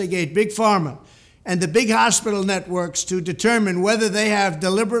investigate Big Pharma and the big hospital networks to determine whether they have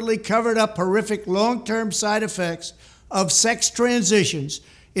deliberately covered up horrific long-term side effects of sex transitions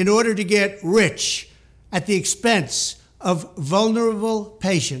in order to get rich at the expense of vulnerable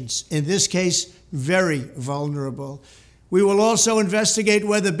patients, in this case, very vulnerable. We will also investigate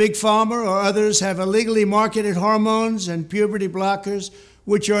whether Big Pharma or others have illegally marketed hormones and puberty blockers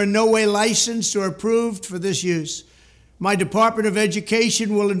which are in no way licensed or approved for this use. My Department of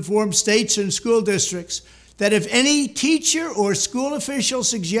Education will inform states and school districts that if any teacher or school official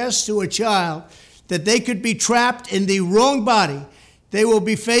suggests to a child that they could be trapped in the wrong body, they will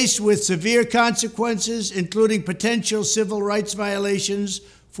be faced with severe consequences, including potential civil rights violations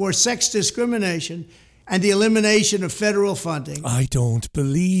for sex discrimination and the elimination of federal funding. I don't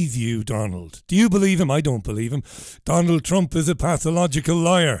believe you, Donald. Do you believe him? I don't believe him. Donald Trump is a pathological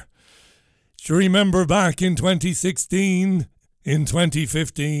liar. Do you remember back in 2016, in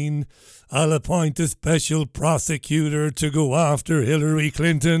 2015, I'll appoint a special prosecutor to go after Hillary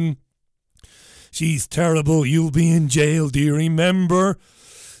Clinton. She's terrible. You'll be in jail. Do you remember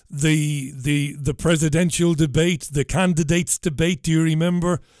the presidential debate, the candidates debate? Do you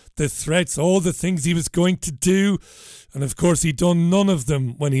remember the threats, all the things he was going to do? And of course, he'd done none of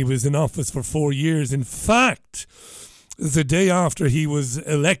them when he was in office for 4 years. In fact, the day after he was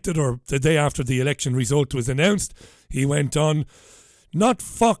elected, or the day after the election result was announced, he went on, not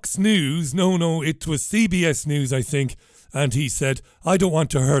Fox News, no, it was CBS News, I think, and he said, I don't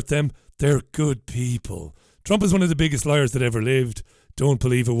want to hurt them. They're good people. Trump is one of the biggest liars that ever lived. Don't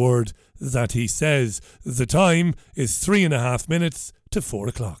believe a word that he says. The time is 3.5 minutes to 4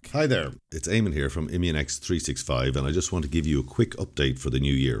 o'clock. Hi there, it's Eamon here from Immunex 365, and I just want to give you a quick update for the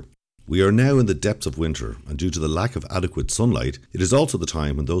new year. We are now in the depths of winter, and due to the lack of adequate sunlight, it is also the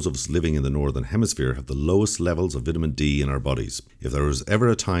time when those of us living in the Northern Hemisphere have the lowest levels of vitamin D in our bodies. If there was ever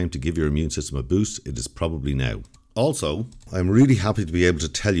a time to give your immune system a boost, it is probably now. Also, I'm really happy to be able to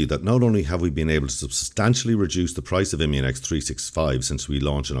tell you that not only have we been able to substantially reduce the price of Immunex 365 since we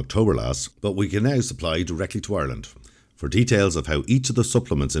launched in October last, but we can now supply directly to Ireland. For details of how each of the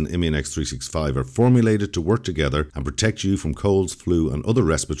supplements in Immunex 365 are formulated to work together and protect you from colds, flu and other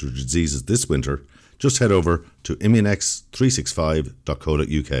respiratory diseases this winter, just head over to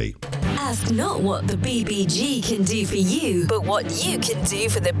immunex365.co.uk. Ask not what the BBG can do for you, but what you can do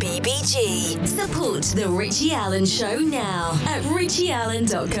for the BBG. Support The Richie Allen Show now at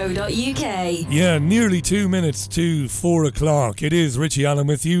richieallen.co.uk. Yeah, nearly 2 minutes to 4 o'clock. It is Richie Allen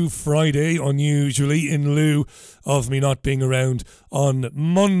with you, Friday, unusually, in lieu of me not being around on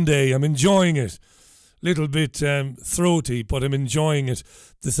Monday. I'm enjoying it. Little bit throaty, but I'm enjoying it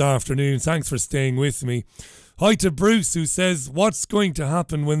this afternoon. Thanks for staying with me. Hi to Bruce, who says, what's going to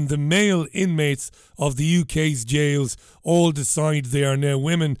happen when the male inmates of the UK's jails all decide they are now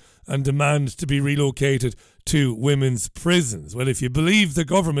women and demand to be relocated to women's prisons? Well, if you believe the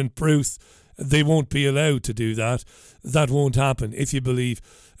government, Bruce, they won't be allowed to do that. That won't happen if you believe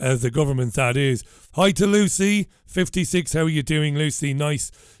the government, that is. Hi to Lucy, 56. How are you doing, Lucy?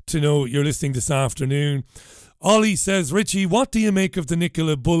 Nice to know you're listening this afternoon. Ollie says, Richie, what do you make of the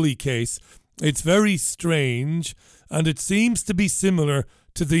Nicola Bulley case? It's very strange, and it seems to be similar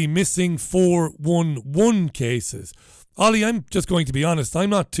to the missing 411 cases. Ollie, I'm just going to be honest,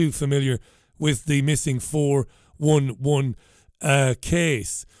 I'm not too familiar with the missing 411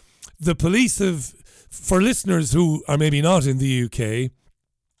 case. The police have, for listeners who are maybe not in the UK,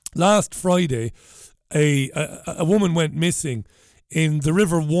 last Friday, a woman went missing in the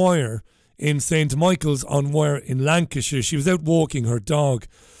River Wyre in St. Michael's on Wyre in Lancashire. She was out walking her dog,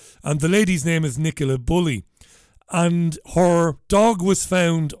 and the lady's name is Nicola Bulley. And her dog was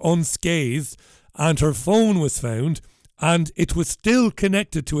found unscathed, and her phone was found, and it was still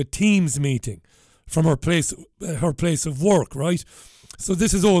connected to a Teams meeting from her place of work, right? So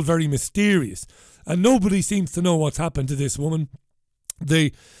this is all very mysterious, and nobody seems to know what's happened to this woman.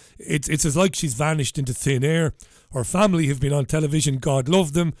 It's as like she's vanished into thin air. Her family have been on television, God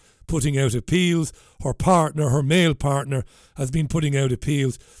love them, putting out appeals. Her partner, her male partner, has been putting out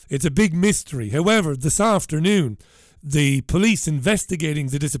appeals. It's a big mystery. However, this afternoon, the police investigating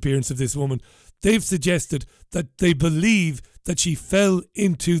the disappearance of this woman, they've suggested that they believe that she fell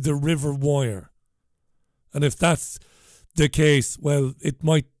into the River Wyre. And if that's the case, well, it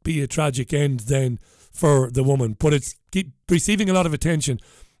might be a tragic end then for the woman. But it's receiving a lot of attention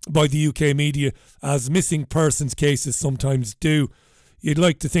by the UK media, as missing persons cases sometimes do. You'd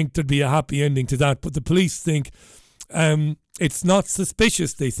like to think there'd be a happy ending to that, but the police think it's not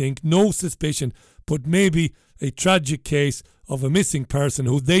suspicious, they think, no suspicion, but maybe a tragic case of a missing person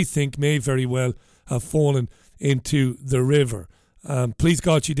who they think may very well have fallen into the river. Please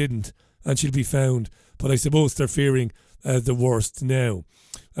God she didn't, and she'll be found, but I suppose they're fearing the worst now.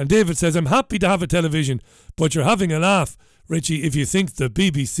 And David says, I'm happy to have a television, but you're having a laugh, Richie, if you think the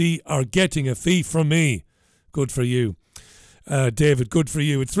BBC are getting a fee from me. Good for you. David, good for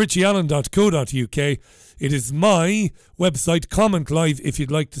you. It's richieallen.co.uk. It is my website, Comment Live, if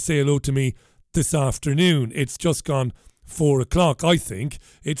you'd like to say hello to me this afternoon. It's just gone 4 o'clock. I think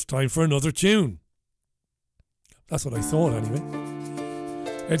it's time for another tune. That's what I thought anyway.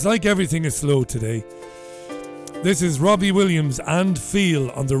 It's like everything is slow today. This is Robbie Williams and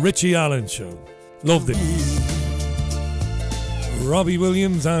Feel on the Richie Allen Show. Loved it. Robbie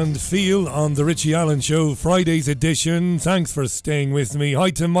Williams and Feel on the Richie Allen Show, Friday's edition. Thanks for staying with me. Hi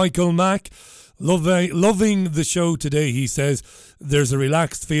to Michael Mack. Loving the show today, he says. There's a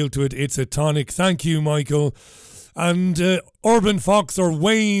relaxed feel to it. It's a tonic. Thank you, Michael. And Urban Fox, or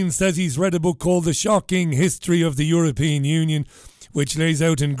Wayne, says he's read a book called The Shocking History of the European Union, which lays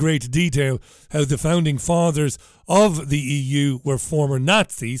out in great detail how the founding fathers of the EU were former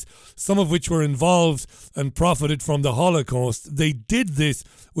Nazis, some of which were involved and profited from the Holocaust. They did this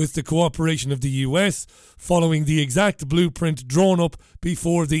with the cooperation of the US, following the exact blueprint drawn up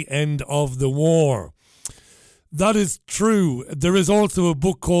before the end of the war. That is true. There is also a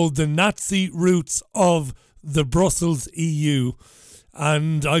book called The Nazi Roots of the Brussels EU,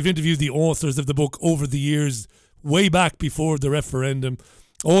 and I've interviewed the authors of the book over the years, way back before the referendum.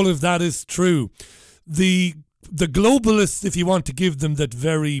 All of that is true. The globalists, if you want to give them that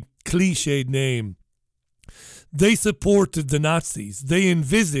very cliched name, they supported the Nazis. They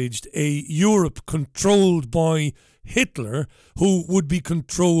envisaged a Europe controlled by Hitler, who would be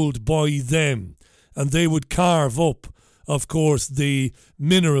controlled by them. And they would carve up, of course, the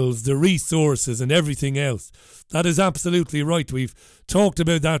minerals, the resources and everything else. That is absolutely right. We've talked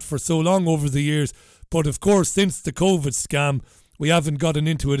about that for so long over the years. But of course, since the COVID scam, we haven't gotten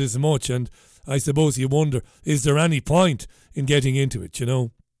into it as much. And I suppose you wonder, is there any point in getting into it, you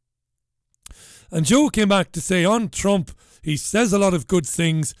know? And Joe came back to say on Trump, he says a lot of good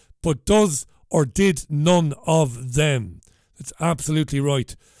things, but does or did none of them. That's absolutely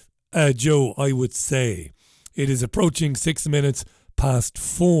right, Joe, I would say. It is approaching 6 minutes past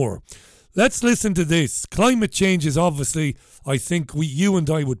 4. Let's listen to this. Climate change is obviously, I think you and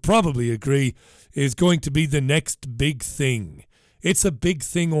I would probably agree, is going to be the next big thing. It's a big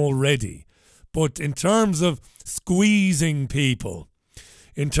thing already. But in terms of squeezing people,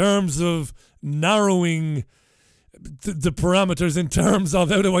 in terms of narrowing the parameters, in terms of,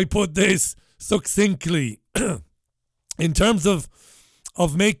 how do I put this succinctly, in terms of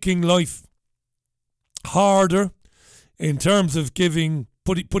making life harder, in terms of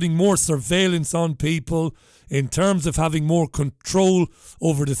putting more surveillance on people, in terms of having more control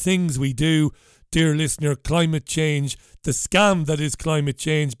over the things we do, dear listener, climate change, the scam that is climate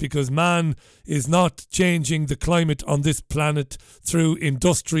change, because man is not changing the climate on this planet through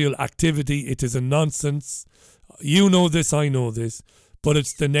industrial activity. It is a nonsense. You know this, I know this, but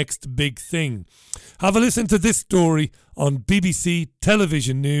it's the next big thing. Have a listen to this story on BBC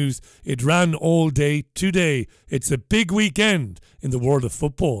Television News. It ran all day today. It's a big weekend in the world of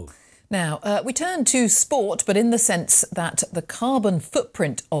football. Now, we turn to sport, but in the sense that the carbon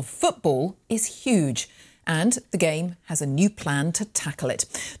footprint of football is huge. And the game has a new plan to tackle it.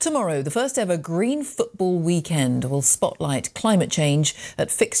 Tomorrow, the first ever Green Football Weekend will spotlight climate change at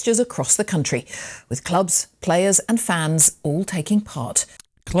fixtures across the country, with clubs, players and fans all taking part.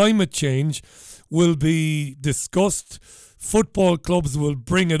 Climate change will be discussed. Football clubs will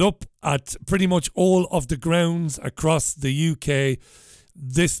bring it up at pretty much all of the grounds across the UK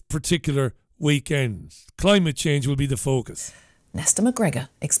this particular weekend. Climate change will be the focus. Nesta McGregor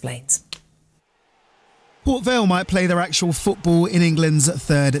explains. Port Vale might play their actual football in England's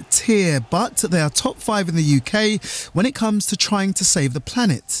third tier, but they are top 5 in the UK when it comes to trying to save the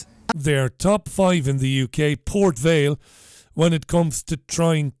planet. They're top 5 in the UK, Port Vale, when it comes to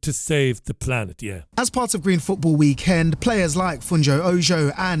trying to save the planet, yeah. As part of Green Football Weekend, players like Funjo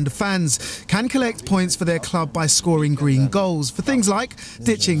Ojo and fans can collect points for their club by scoring green goals for things like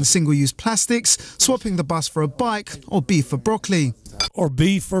ditching single-use plastics, swapping the bus for a bike, or beef for broccoli. Or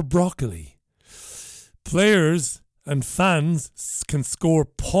beef for broccoli. Players and fans can score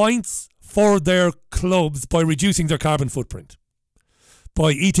points for their clubs by reducing their carbon footprint,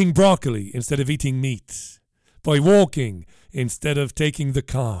 by eating broccoli instead of eating meat, by walking instead of taking the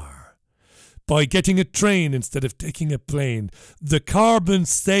car, by getting a train instead of taking a plane. The carbon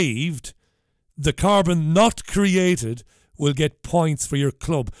saved, the carbon not created, will get points for your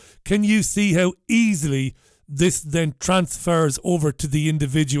club. Can you see how easily this then transfers over to the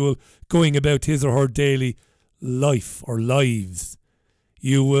individual going about his or her daily life or lives?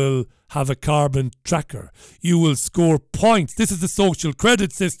 You will have a carbon tracker. You will score points. This is the social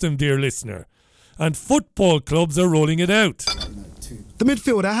credit system, dear listener. And football clubs are rolling it out. The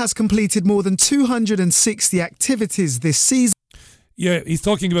midfielder has completed more than 260 activities this season. Yeah, he's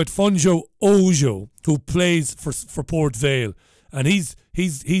talking about Funjo Ojo, who plays for Port Vale. And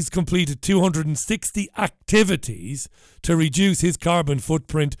he's completed 260 activities to reduce his carbon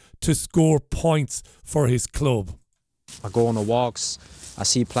footprint to score points for his club. I go on the walks, I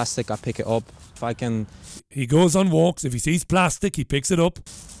see plastic, I pick it up. If I can... He goes on walks, if he sees plastic, he picks it up.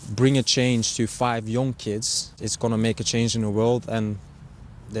 Bring a change to 5 young kids, it's going to make a change in the world, and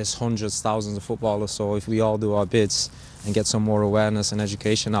there's hundreds, thousands of footballers, so if we all do our bits and get some more awareness and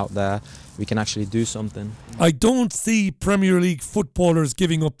education out there, we can actually do something. I don't see Premier League footballers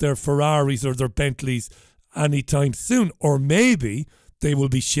giving up their Ferraris or their Bentleys anytime soon. Or maybe they will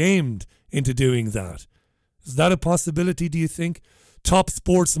be shamed into doing that. Is that a possibility, do you think? Top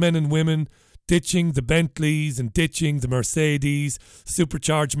sportsmen and women ditching the Bentleys and ditching the Mercedes,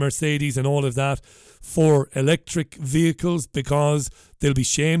 supercharged Mercedes and all of that for electric vehicles because they'll be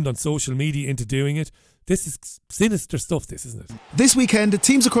shamed on social media into doing it. This is sinister stuff, this, isn't it? This weekend,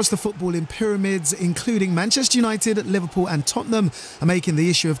 teams across the footballing pyramids, including Manchester United, Liverpool and Tottenham, are making the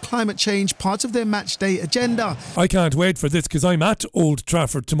issue of climate change part of their match day agenda. I can't wait for this because I'm at Old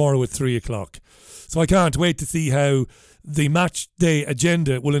Trafford tomorrow at 3 o'clock. So I can't wait to see how the match day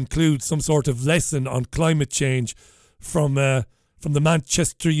agenda will include some sort of lesson on climate change from the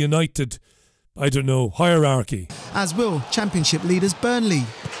Manchester United, I don't know, hierarchy. As will Championship leaders Burnley.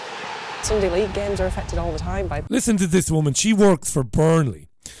 Sunday league games are affected all the time by... Listen to this woman. She works for Burnley.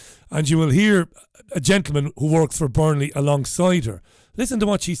 And you will hear a gentleman who works for Burnley alongside her. Listen to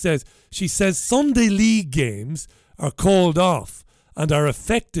what she says. She says Sunday league games are called off and are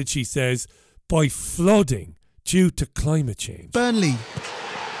affected, she says, by flooding due to climate change. Burnley.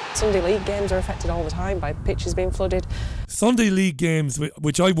 Sunday league games are affected all the time by pitches being flooded. Sunday league games,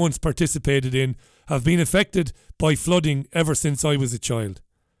 which I once participated in, have been affected by flooding ever since I was a child.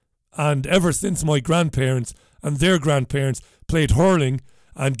 And ever since my grandparents and their grandparents played hurling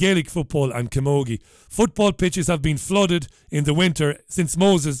and Gaelic football and camogie. Football pitches have been flooded in the winter since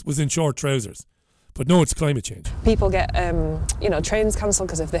Moses was in short trousers. But no, it's climate change. People get, trains cancelled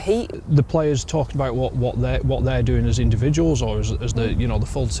because of the heat. The players talking about what they're doing as individuals or as the the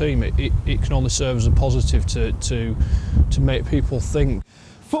full team. It can only serve as a positive to make people think.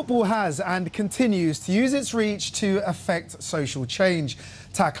 Football has and continues to use its reach to affect social change,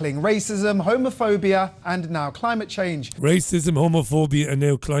 tackling racism, homophobia and now climate change. Racism, homophobia and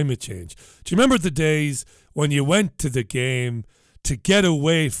now climate change. Do you remember the days when you went to the game to get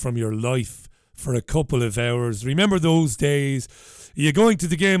away from your life for a couple of hours? Remember those days? You're going to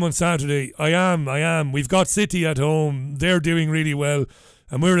the game on Saturday. I am. We've got City at home. They're doing really well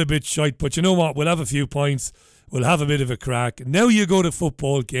and we're a bit shite, but you know what? We'll have a few pints. We'll have a bit of a crack. Now you go to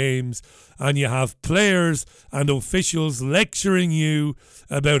football games and you have players and officials lecturing you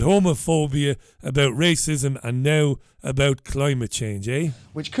about homophobia, about racism and now about climate change, eh?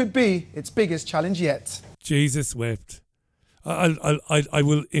 Which could be its biggest challenge yet. Jesus wept. I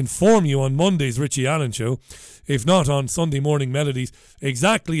will inform you on Monday's Richie Allen show, if not on Sunday Morning Melodies,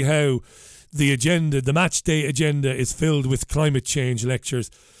 exactly how the match day agenda is filled with climate change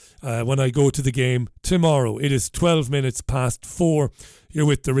lectures. When I go to the game tomorrow. It is 12 minutes past 4. You're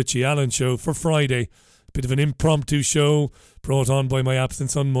with the Richie Allen show for Friday. A bit of an impromptu show brought on by my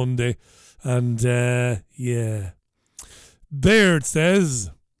absence on Monday. And Baird says,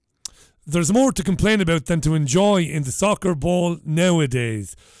 there's more to complain about than to enjoy in the soccer ball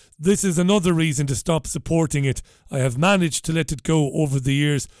nowadays. This is another reason to stop supporting it. I have managed to let it go over the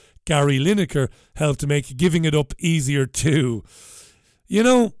years. Gary Lineker helped make giving it up easier too. You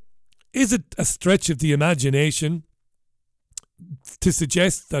know, is it a stretch of the imagination to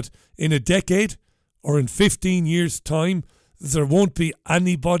suggest that in a decade or in 15 years' time there won't be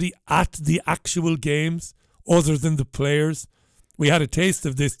anybody at the actual games other than the players? We had a taste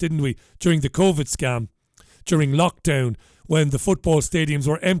of this, didn't we, during the COVID scam, during lockdown, when the football stadiums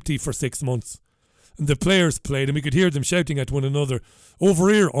were empty for 6 months. And the players played and we could hear them shouting at one another, over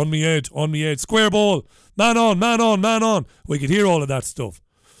here, on me head, square ball, man on, man on, man on. We could hear all of that stuff.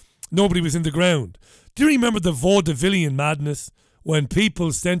 Nobody was in the ground. Do you remember the vaudevillian madness when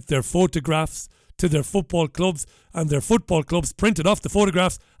people sent their photographs to their football clubs and their football clubs printed off the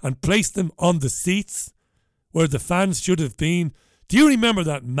photographs and placed them on the seats where the fans should have been? Do you remember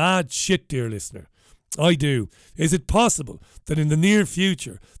that mad shit, dear listener? I do. Is it possible that in the near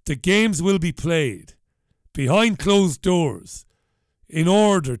future the games will be played behind closed doors in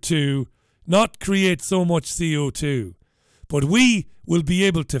order to not create so much CO2, but we will be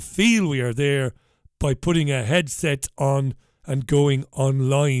able to feel we are there by putting a headset on and going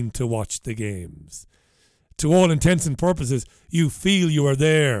online to watch the games? To all intents and purposes, you feel you are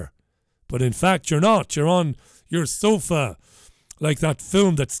there, but in fact you're not. You're on your sofa, like that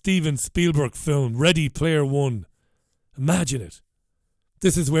film, that Steven Spielberg film, Ready Player One. Imagine it.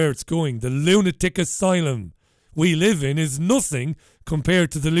 This is where it's going. The lunatic asylum we live in is nothing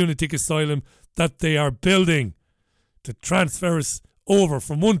compared to the lunatic asylum that they are building to transfer us over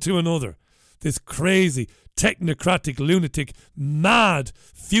from one to another. This crazy, technocratic, lunatic, mad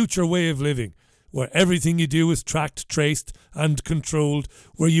future way of living, where everything you do is tracked, traced and controlled,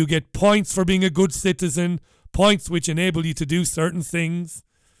 where you get points for being a good citizen, points which enable you to do certain things.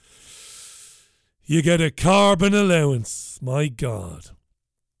 You get a carbon allowance. My God.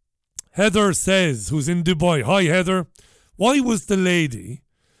 Heather says, who's in Dubai. Hi, Heather. Why was the lady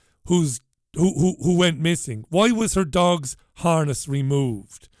who went missing, why was her dog's harness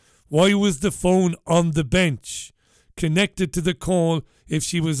removed? Why was the phone on the bench connected to the call if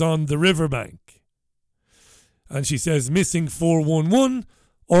she was on the riverbank? And she says missing 411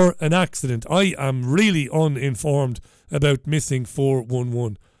 or an accident. I am really uninformed about missing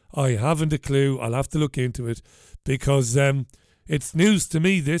 411. I haven't a clue. I'll have to look into it because it's news to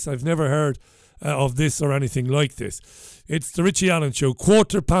me, this. I've never heard of this or anything like this. It's the Richie Allen Show.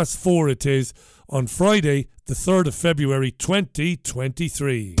 4:15 it is on Friday, the 3rd of February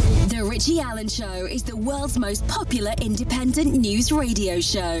 2023. The Richie Allen Show is the world's most popular independent news radio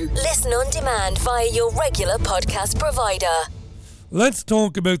show. Listen on demand via your regular podcast provider. Let's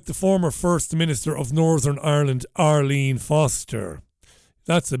talk about the former First Minister of Northern Ireland, Arlene Foster.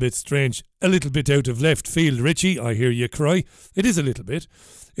 That's a bit strange, a little bit out of left field, Richie, I hear you cry. It is a little bit.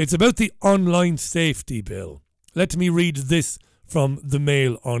 It's about the online safety bill. Let me read this from the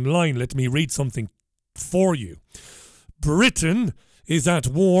Mail Online. Let me read something for you. Britain is at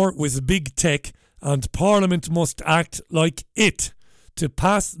war with big tech and Parliament must act like it to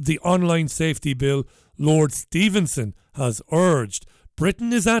pass the online safety bill, Lord Stevenson has urged.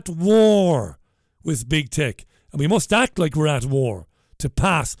 Britain is at war with big tech and we must act like we're at war to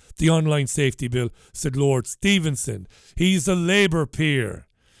pass the online safety bill, said Lord Stevenson. He's a Labour peer.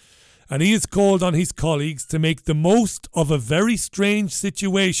 And he has called on his colleagues to make the most of a very strange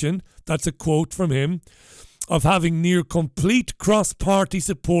situation, that's a quote from him, of having near complete cross-party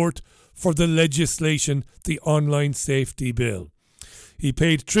support for the legislation, the online safety bill. He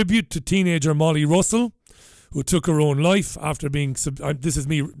paid tribute to teenager Molly Russell, who took her own life after being... this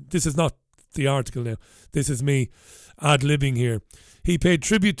is not the article now. This is me ad-libbing here. He paid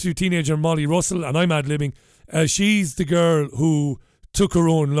tribute to teenager Molly Russell, and I'm ad-libbing. She's the girl who took her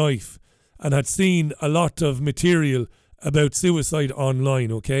own life and had seen a lot of material about suicide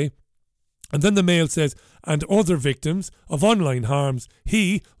online, okay? And then the Mail says, and other victims of online harms,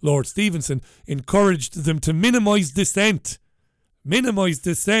 he, Lord Stevenson, encouraged them to minimise dissent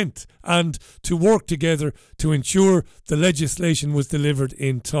and to work together to ensure the legislation was delivered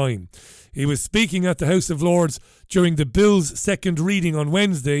in time. He was speaking at the House of Lords during the bill's second reading on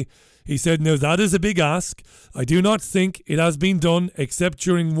Wednesday. He said, now that is a big ask. I do not think it has been done except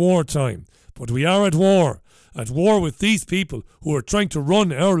during wartime. But we are at war with these people who are trying to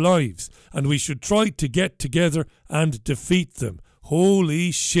run our lives, and we should try to get together and defeat them.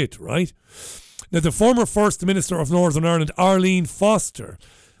 Holy shit, right? Now, the former First Minister of Northern Ireland, Arlene Foster,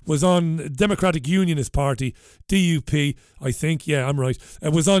 was on Democratic Unionist Party, DUP, I think, yeah, I'm right.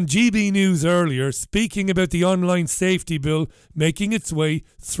 It was on GB News earlier, speaking about the online safety bill making its way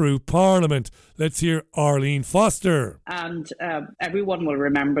through Parliament. Let's hear Arlene Foster. And everyone will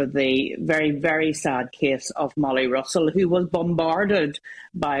remember the very, very sad case of Molly Russell, who was bombarded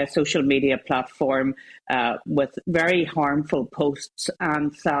by a social media platform with very harmful posts,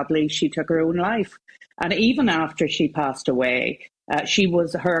 and sadly she took her own life. And even after she passed away,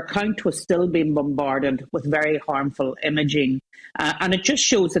 her account was still being bombarded with very harmful imaging. And it just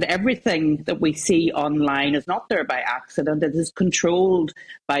shows that everything that we see online is not there by accident. It is controlled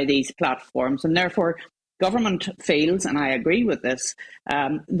by these platforms. And therefore, government feels, and I agree with this,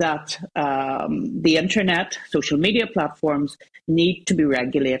 that the internet, social media platforms need to be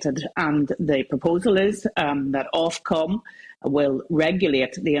regulated. And the proposal is that Ofcom will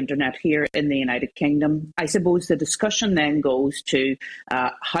regulate the internet here in the United Kingdom. I suppose the discussion then goes to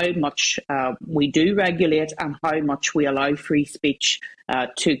how much we do regulate and how much we allow free speech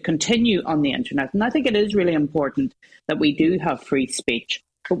to continue on the internet. And I think it is really important that we do have free speech.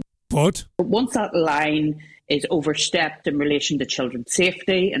 But once that line is overstepped in relation to children's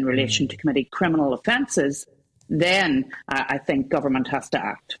safety, in relation to committing criminal offences, then I think government has to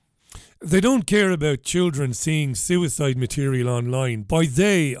act. They don't care about children seeing suicide material online. By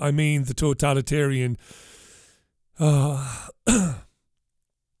they, I mean the totalitarian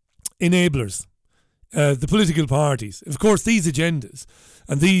enablers, the political parties. Of course, these agendas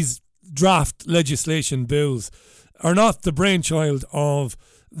and these draft legislation bills are not the brainchild of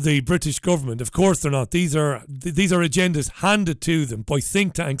the British government. Of course they're not. These are agendas handed to them by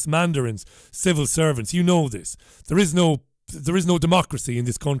think tanks, mandarins, civil servants. You know this. There is no democracy in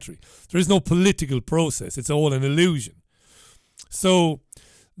this country. There is no political process. It's all an illusion. So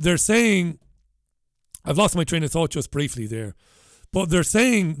they're saying, I've lost my train of thought just briefly there, but they're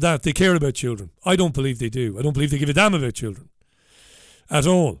saying that they care about children. I don't believe they do. I don't believe they give a damn about children at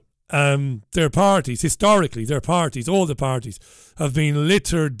all. Their parties, historically, all the parties have been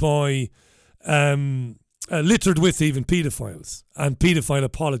littered by littered with even paedophiles and paedophile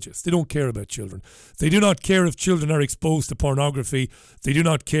apologists. They don't care about children. They do not care if children are exposed to pornography. They do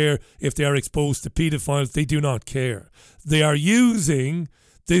not care if they are exposed to paedophiles. They do not care. They are using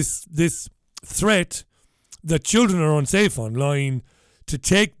this threat that children are unsafe online to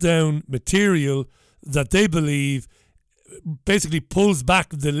take down material that they believe basically pulls back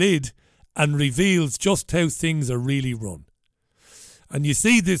the lid and reveals just how things are really run. And you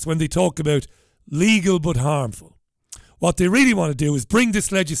see this when they talk about legal but harmful. What they really want to do is bring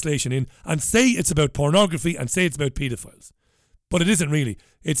this legislation in and say it's about pornography and say it's about paedophiles. But it isn't really.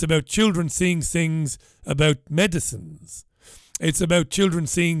 It's about children seeing things about medicines. It's about children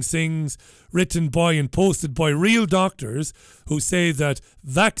seeing things written by and posted by real doctors who say that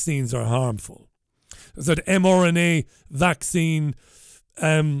vaccines are harmful. That mRNA vaccine,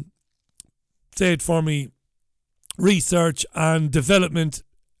 say it for me, research and development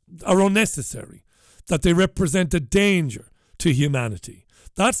are unnecessary, that they represent a danger to humanity.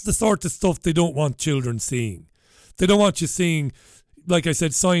 That's the sort of stuff they don't want children seeing. They don't want you seeing, like I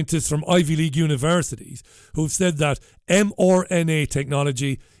said, scientists from Ivy League universities who've said that mRNA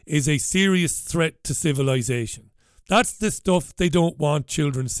technology is a serious threat to civilization. That's the stuff they don't want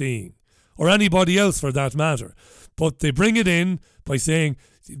children seeing, or anybody else for that matter. But they bring it in by saying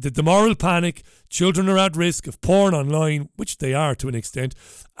that the moral panic, children are at risk of porn online, which they are to an extent,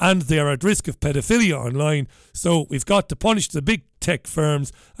 and they are at risk of pedophilia online. So we've got to punish the big tech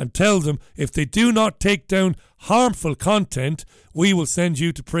firms and tell them if they do not take down harmful content, we will send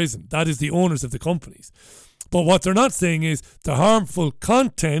you to prison. That is the owners of the companies. But what they're not saying is the harmful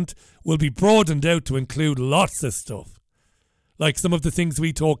content will be broadened out to include lots of stuff. Like some of the things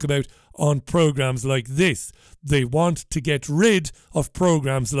we talk about on programs like this. They want to get rid of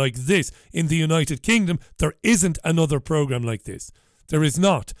programs like this. In the United Kingdom, there isn't another program like this. There is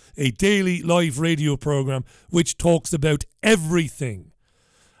not a daily live radio program which talks about everything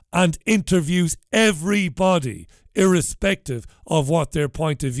and interviews everybody, irrespective of what their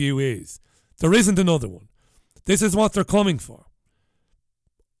point of view is. There isn't another one. This is what they're coming for.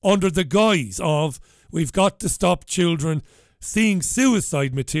 Under the guise of, we've got to stop children seeing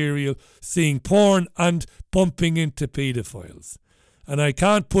suicide material, seeing porn and bumping into paedophiles. And I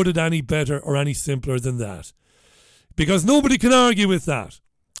can't put it any better or any simpler than that. Because nobody can argue with that.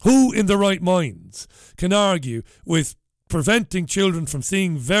 Who in their right minds can argue with preventing children from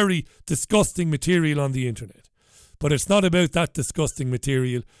seeing very disgusting material on the internet? But it's not about that disgusting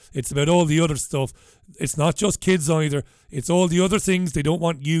material. It's about all the other stuff. It's not just kids either. It's all the other things they don't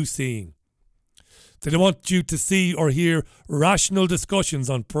want you seeing. They don't want you to see or hear rational discussions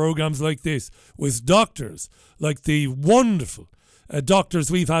on programs like this with doctors like the wonderful doctors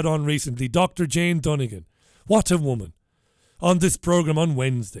we've had on recently, Dr. Jane Dunnigan. What a woman. On this program on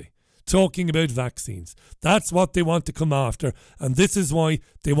Wednesday, talking about vaccines. That's what they want to come after, and this is why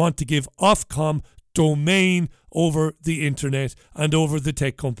they want to give Ofcom domain over the internet and over the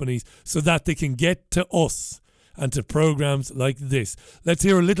tech companies so that they can get to us and to programs like this. Let's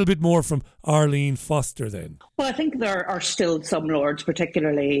hear a little bit more from Arlene Foster then. Well, I think there are still some lords,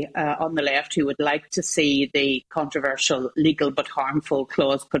 particularly on the left, who would like to see the controversial legal but harmful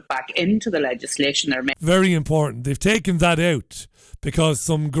clause put back into the legislation. Very important. They've taken that out because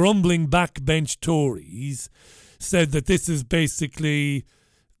some grumbling backbench Tories said that this is basically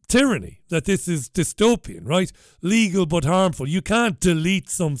tyranny, that this is dystopian, right? Legal but harmful. You can't delete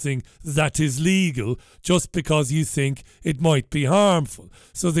something that is legal just because you think it might be harmful.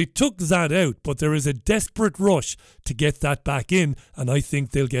 So they took that out, but there is a desperate rush to get that back in, and I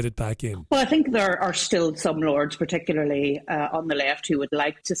think they'll get it back in. Well, I think there are still some lords, particularly on the left, who would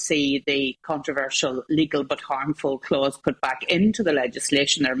like to see the controversial legal but harmful clause put back into the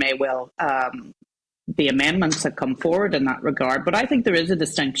legislation. There may well be amendments that come forward in that regard. But I think there is a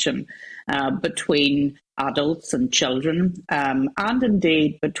distinction between adults and children and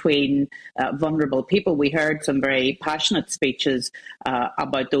indeed between vulnerable people. We heard some very passionate speeches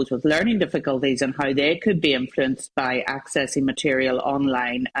about those with learning difficulties and how they could be influenced by accessing material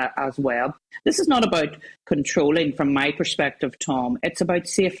online as well. This is not about controlling from my perspective, Tom. It's about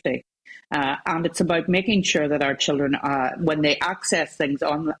safety. And it's about making sure that our children, when they access things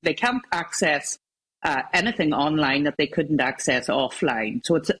on, they can't access anything online that they couldn't access offline.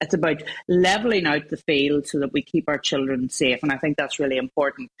 So it's about levelling out the field so that we keep our children safe. And I think that's really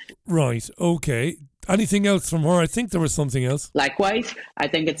important. Right. Okay. Anything else from her? I think there was something else. Likewise, I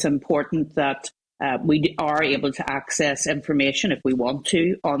think it's important that We are able to access information if we want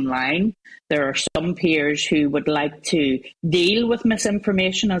to online. There are some peers who would like to deal with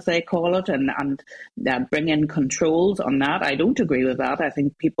misinformation, as they call it, and bring in controls on that. I don't agree with that. I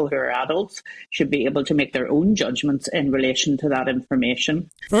think people who are adults should be able to make their own judgments in relation to that information.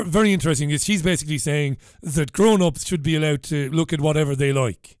 Very interesting. She's basically saying that grown-ups should be allowed to look at whatever they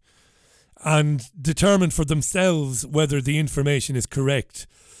like and determine for themselves whether the information is correct,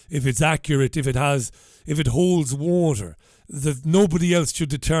 if it's accurate, if it holds water. That nobody else should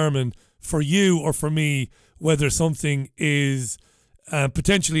determine for you or for me whether something is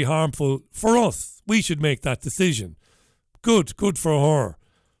potentially harmful for us. We should make that decision. Good for her.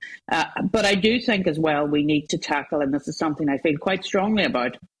 But I do think as well we need to tackle, and this is something I feel quite strongly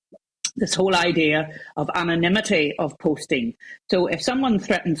about, this whole idea of anonymity of posting. So if someone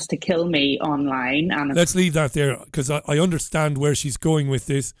threatens to kill me online... and let's leave that there, because I understand where she's going with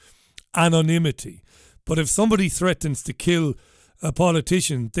this. Anonymity. But if somebody threatens to kill a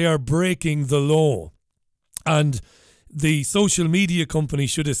politician, they are breaking the law. And the social media company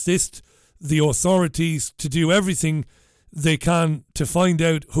should assist the authorities to do everything they can to find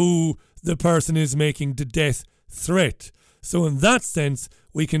out who the person is making the death threat. So in that sense,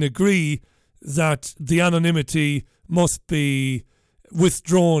 we can agree that the anonymity must be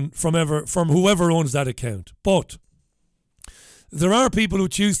withdrawn from whoever owns that account. But there are people who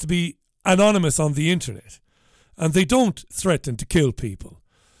choose to be anonymous on the internet, and they don't threaten to kill people.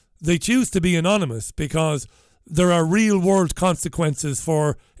 They choose to be anonymous because there are real world consequences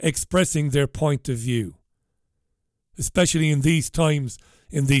for expressing their point of view. Especially in these times,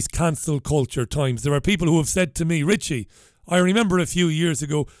 in these cancel culture times. There are people who have said to me, Richie, I remember a few years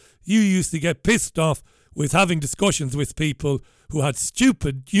ago, you used to get pissed off with having discussions with people who had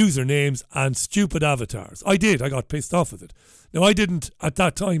stupid usernames and stupid avatars. I did. I got pissed off with it. Now, I didn't at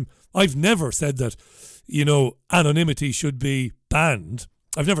that time. I've never said that, anonymity should be banned.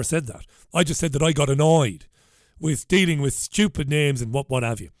 I've never said that. I just said that I got annoyed with dealing with stupid names and what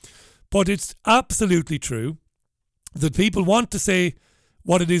have you. But it's absolutely true that people want to say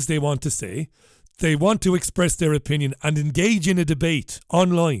what it is they want to say. They want to express their opinion and engage in a debate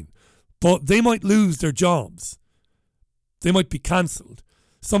online, but they might lose their jobs. They might be cancelled.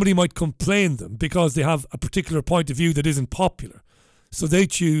 Somebody might complain them because they have a particular point of view that isn't popular. So they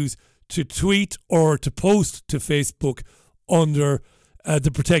choose to tweet or to post to Facebook under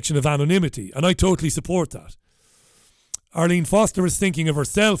the protection of anonymity. And I totally support that. Arlene Foster is thinking of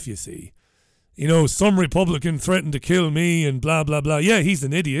herself, you see. Some Republican threatened to kill me and blah, blah, blah. Yeah, he's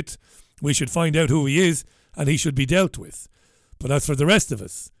an idiot. We should find out who he is and he should be dealt with. But as for the rest of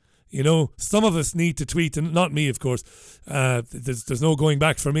us, some of us need to tweet, and not me, of course. There's no going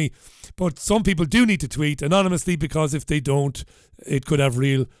back for me. But some people do need to tweet anonymously because if they don't, it could have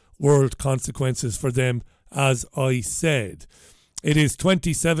real world consequences for them, as I said. It is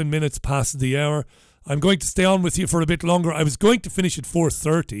 27 minutes past the hour. I'm going to stay on with you for a bit longer. I was going to finish at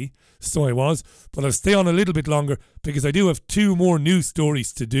 4:30, so I was, but I'll stay on a little bit longer because I do have 2 more news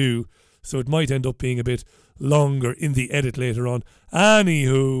stories to do, so it might end up being a bit longer in the edit later on.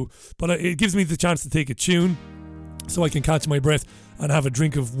 Anywho, but it gives me the chance to take a tune so I can catch my breath and have a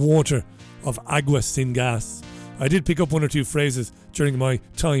drink of water, of agua sin gas. I did pick up 1 or 2 phrases during my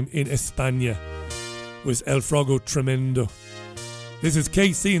time in España with El Frogo Tremendo. This is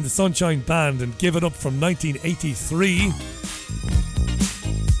KC and the Sunshine Band and Give It Up from 1983.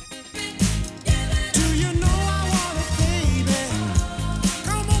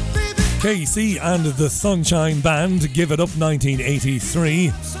 KC and the Sunshine Band, Give It Up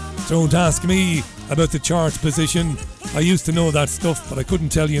 1983. Don't ask me about the chart position. I used to know that stuff, but I couldn't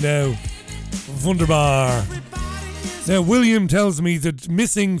tell you now. Wunderbar. Now, William tells me that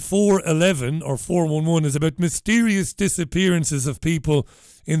missing 411 or 411 is about mysterious disappearances of people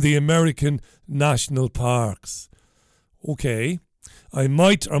in the American national parks. Okay, I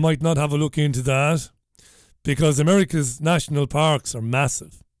might or might not have a look into that because America's national parks are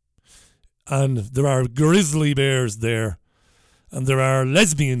massive. And there are grizzly bears there, and there are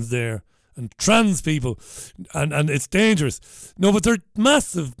lesbians there, and trans people, and it's dangerous. No, but they're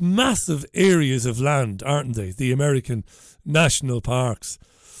massive, massive areas of land, aren't they? The American national parks.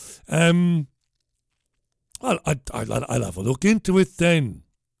 I'll have a look into it then.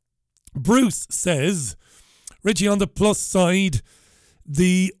 Bruce says, Richie, on the plus side,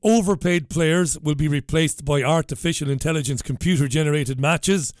 the overpaid players will be replaced by artificial intelligence computer-generated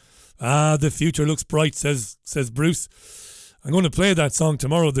matches. The future looks bright, says Bruce. I'm going to play that song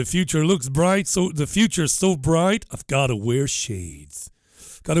tomorrow. The future looks bright, so the future's so bright, I've got to wear shades.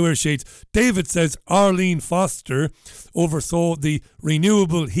 Got to wear shades. David says Arlene Foster oversaw the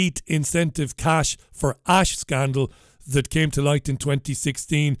renewable heat incentive cash for ash scandal that came to light in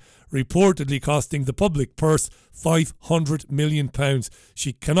 2016, reportedly costing the public purse £500 million.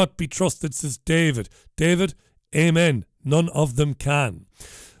 She cannot be trusted, says David. David, amen. None of them can.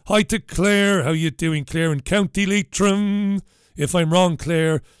 Hi to Claire. How you doing, Claire, in County Leitrim? If I'm wrong,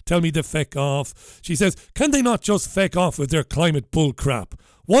 Claire, tell me to feck off. She says, can they not just feck off with their climate bull crap?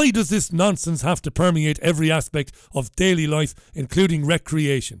 Why does this nonsense have to permeate every aspect of daily life, including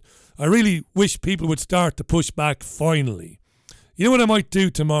recreation? I really wish people would start to push back finally. You know what I might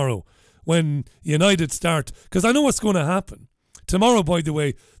do tomorrow when United start? Because I know what's going to happen. Tomorrow, by the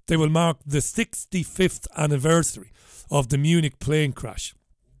way, they will mark the 65th anniversary of the Munich plane crash,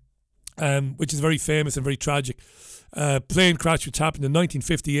 which is very famous and very tragic. Plane crash which happened in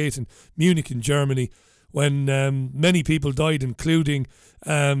 1958 in Munich in Germany, when many people died, including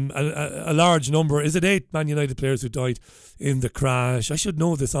a large number. Is it 8 Man United players who died in the crash? I should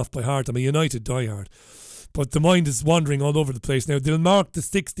know this off by heart. I'm a United diehard. But the mind is wandering all over the place now. They'll mark the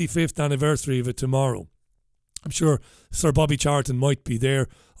 65th anniversary of it tomorrow. I'm sure Sir Bobby Charlton might be there,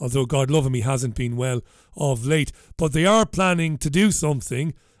 although God love him, he hasn't been well of late. But they are planning to do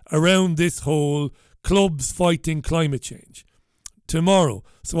something around this whole clubs fighting climate change tomorrow.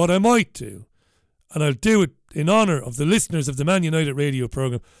 So what I might do, and I'll do it in honour of the listeners of the Man United radio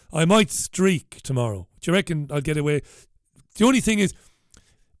programme, I might streak tomorrow. Do you reckon I'll get away? The only thing is,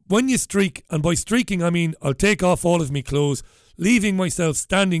 when you streak, and by streaking I mean I'll take off all of my clothes, leaving myself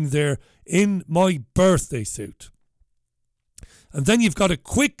standing there in my birthday suit. And then you've got to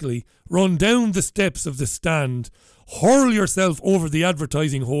quickly run down the steps of the stand, hurl yourself over the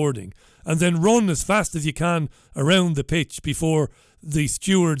advertising hoarding, and then run as fast as you can around the pitch before the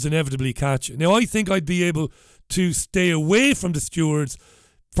stewards inevitably catch you. Now, I think I'd be able to stay away from the stewards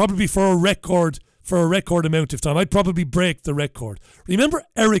probably for a record amount of time. I'd probably break the record. Remember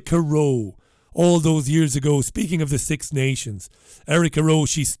Erica Rowe all those years ago? Speaking of the Six Nations, Erica Rowe,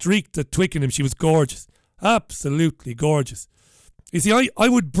 she streaked at Twickenham. She was gorgeous. Absolutely gorgeous. You see, I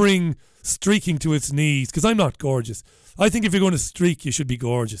would bring streaking to its knees, because I'm not gorgeous. I think if you're going to streak, you should be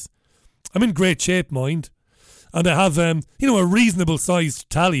gorgeous. I'm in great shape, mind. And I have, a reasonable sized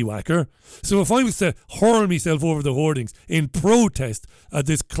tallywhacker. So if I was to hurl myself over the hoardings in protest at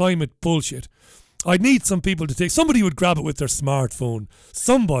this climate bullshit, I'd need some people to take. Somebody would grab it with their smartphone.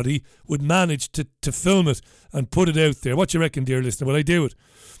 Somebody would manage to film it and put it out there. What do you reckon, dear listener? Will I do it?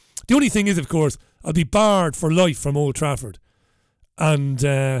 The only thing is, of course, I'll be barred for life from Old Trafford. And,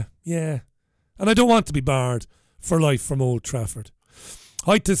 and I don't want to be barred for life from Old Trafford.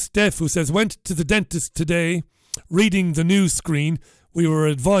 Hi to Steph, who says, went to the dentist today. Reading the news screen, we were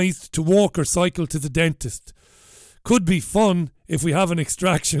advised to walk or cycle to the dentist. Could be fun if we have an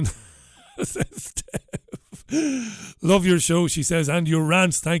extraction, says Steph. Love your show, she says, and your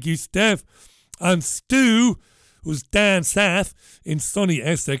rants. Thank you, Steph. And Stu, who's Dan Sath in sunny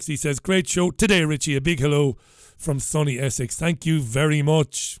Essex, he says, great show today, Richie. A big hello from sunny Essex. Thank you very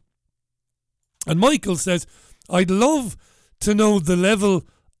much. And Michael says, I'd love to know the level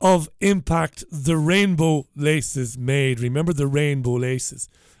of impact the rainbow laces made. Remember the rainbow laces,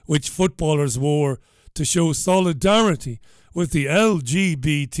 which footballers wore to show solidarity with the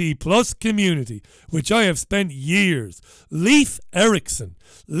LGBT plus community, which I have spent years. Leif Erikson,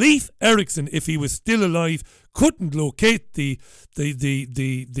 if he was still alive, couldn't locate the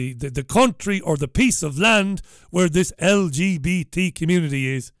country or the piece of land where this LGBT community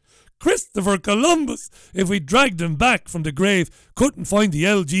is. Christopher Columbus, if we dragged him back from the grave, couldn't find the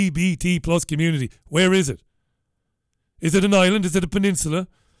LGBT plus community. Where is it? Is it an island? Is it a peninsula?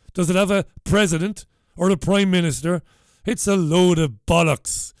 Does it have a president or a prime minister? It's a load of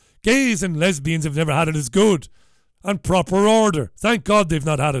bollocks. Gays and lesbians have never had it as good and proper order. Thank God they've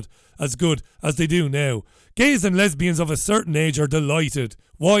not had it as good as they do now. Gays and lesbians of a certain age are delighted.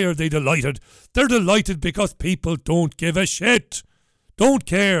 Why are they delighted? They're delighted because people don't give a shit. Don't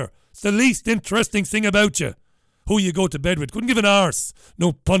care. It's the least interesting thing about you. Who you go to bed with. Couldn't give an arse.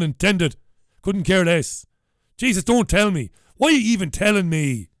 No pun intended. Couldn't care less. Jesus, don't tell me. Why are you even telling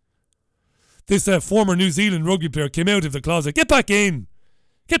me? This former New Zealand rugby player came out of the closet. Get back in.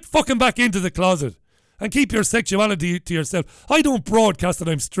 Get fucking back into the closet. And keep your sexuality to yourself. I don't broadcast that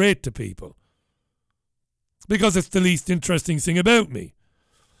I'm straight to people. Because it's the least interesting thing about me.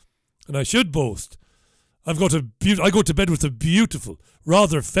 And I should boast. I go to bed with a beautiful,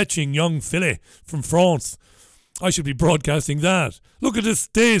 rather fetching young filly from France. I should be broadcasting that. Look at the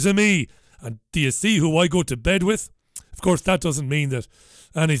state of me. And do you see who I go to bed with? Of course, that doesn't mean that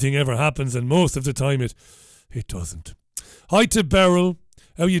anything ever happens, and most of the time it doesn't. Hi to Beryl.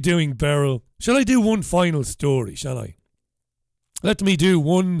 How you doing, Beryl? Shall I do one final story, shall I? Let me do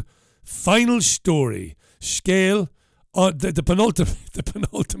one final story. Scale, the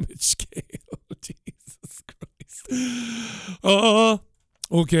penultimate scale. Jesus Christ.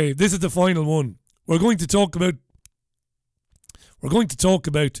 Okay, this is the final one. We're going to talk about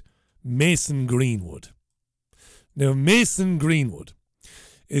Mason Greenwood. Now, Mason Greenwood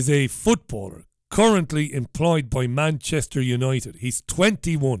is a footballer currently employed by Manchester United. He's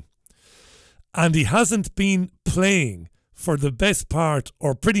 21 and he hasn't been playing for the best part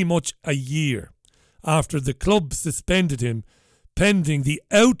or pretty much a year after the club suspended him pending the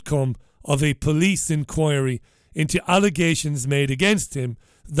outcome of a police inquiry into allegations made against him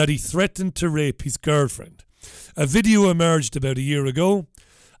that he threatened to rape his girlfriend. A video emerged about a year ago,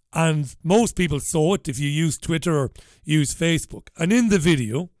 and most people saw it if you use Twitter or use Facebook. And in the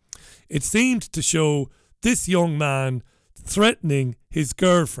video, it seemed to show this young man threatening his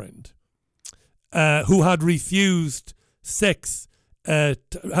girlfriend, who had refused to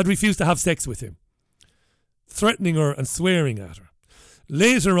have sex with him, threatening her and swearing at her.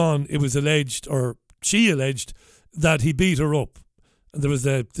 Later on, it was alleged, or she alleged, that he beat her up. And there was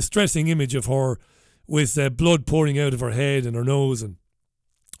a distressing image of her with blood pouring out of her head and her nose and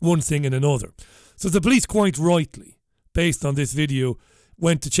one thing and another. So the police, quite rightly, based on this video,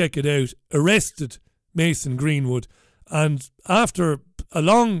 went to check it out, arrested Mason Greenwood, and after a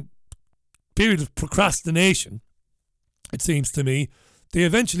long period of procrastination, it seems to me, they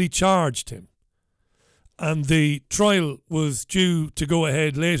eventually charged him. And the trial was due to go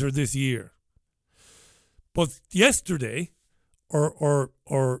ahead later this year. But yesterday, or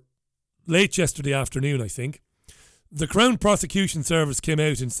late yesterday afternoon, I think, the Crown Prosecution Service came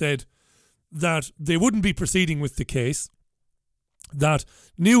out and said that they wouldn't be proceeding with the case, that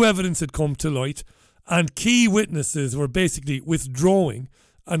new evidence had come to light, and key witnesses were basically withdrawing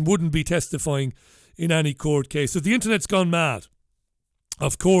and wouldn't be testifying in any court case. So the internet's gone mad,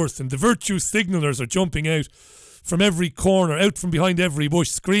 of course, and the virtue signallers are jumping out from every corner, out from behind every bush,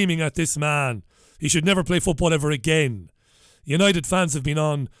 screaming at this man. He should never play football ever again. United fans have been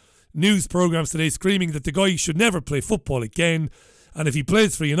on news programmes today screaming that the guy should never play football again, and if he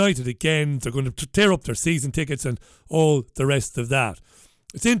plays for United again, they're going to tear up their season tickets and all the rest of that.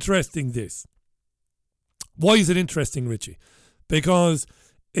 It's interesting, this. Why is it interesting, Richie? Because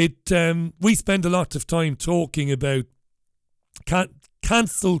we spend a lot of time talking about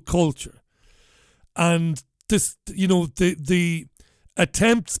cancel culture and this, the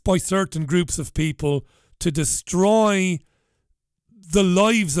attempts by certain groups of people to destroy the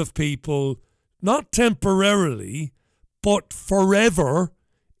lives of people, not temporarily, but forever,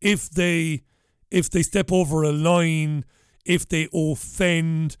 if they step over a line, if they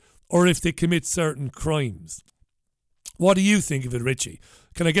offend, or if they commit certain crimes. What do you think of it, Richie?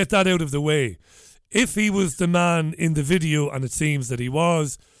 Can I get that out of the way? If he was the man in the video, and it seems that he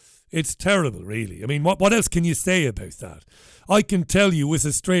was, it's terrible, really. I mean, what else can you say about that? I can tell you with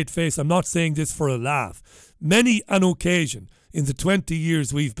a straight face, I'm not saying this for a laugh. Many an occasion in the 20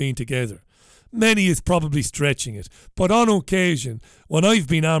 years we've been together, many is probably stretching it, but on occasion, when I've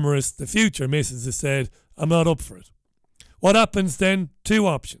been amorous, the future missus has said, I'm not up for it. What happens then? Two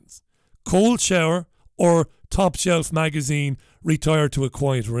options. Cold shower or top shelf magazine, retire to a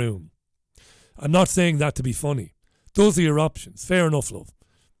quiet room. I'm not saying that to be funny. Those are your options. Fair enough, love.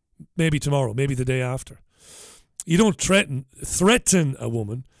 Maybe tomorrow, maybe the day after. You don't threaten a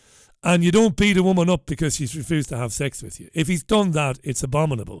woman, and you don't beat a woman up because she's refused to have sex with you. If he's done that, it's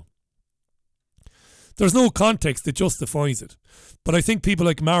abominable. There's no context that justifies it. But I think people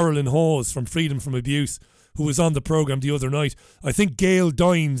like Marilyn Hawes from Freedom from Abuse, who was on the programme the other night, I think Gail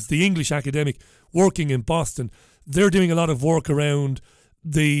Dines, the English academic working in Boston, they're doing a lot of work around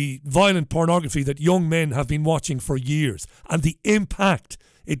the violent pornography that young men have been watching for years and the impact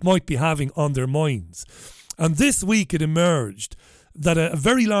it might be having on their minds. And this week it emerged that a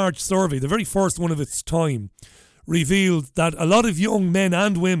very large survey, the very first one of its time, revealed that a lot of young men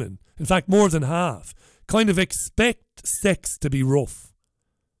and women, in fact more than half, kind of expect sex to be rough.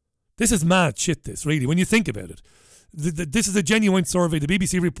 This is mad shit, this, really, when you think about it. This is a genuine survey. The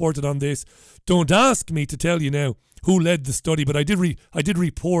BBC reported on this. Don't ask me to tell you now who led the study, but I did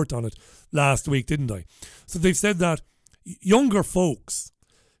report on it last week, didn't I? So they've said that younger folks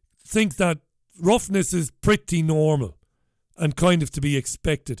think that roughness is pretty normal and kind of to be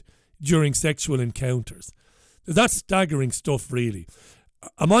expected during sexual encounters. That's staggering stuff, really.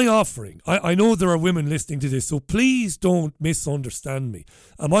 Am I offering, I know there are women listening to this, so please don't misunderstand me.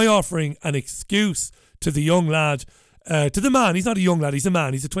 Am I offering an excuse to the young lad, to the man? He's not a young lad, he's a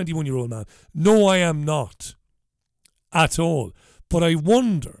man, he's a 21-year-old man. No, I am not. At all. But I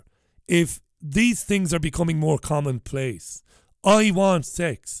wonder if these things are becoming more commonplace. I want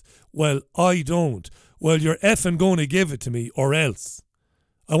sex. Well, I don't. Well, you're effing going to give it to me or else.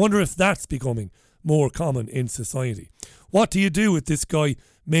 I wonder if that's becoming more common in society. What do you do with this guy,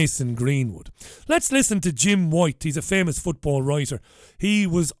 Mason Greenwood? Let's listen to Jim White. He's a famous football writer. He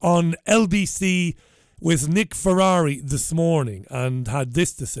was on LBC with Nick Ferrari this morning and had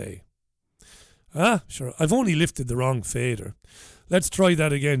this to say. Sure, I've only lifted the wrong fader. Let's try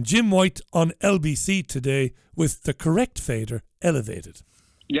that again. Jim White on LBC today with the correct fader elevated.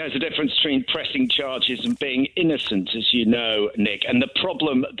 There's a difference between pressing charges and being innocent, as you know, Nick. And the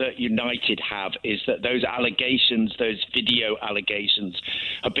problem that United have is that those allegations, those video allegations,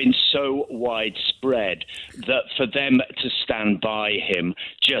 have been so widespread that for them to stand by him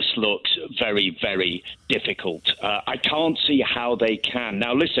just looks very, very difficult. I can't see how they can.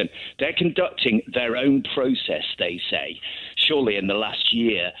 Now, listen, they're conducting their own process, they say. Surely in the last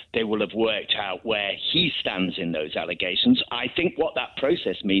year, they will have worked out where he stands in those allegations. I think what that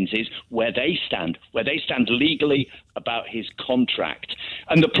process means is where they stand legally about his contract.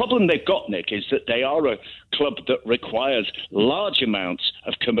 And the problem they've got, Nick, is that they are a club that requires large amounts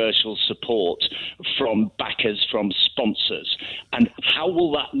of commercial support from backers, from sponsors. And how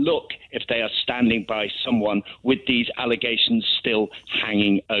will that look if they are standing by someone with these allegations still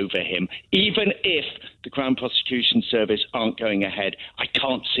hanging over him? Even if the Crown Prosecution Service aren't going ahead, I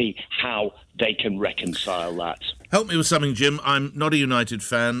can't see how they can reconcile that. Help me with something, Jim. I'm not a United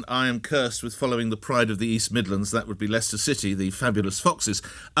fan. I am cursed with following the pride of the East Midlands. That would be Leicester City, the fabulous Foxes.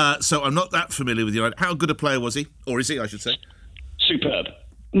 So I'm not that familiar with United. How good a player was he? Or is he, I should say? Superb.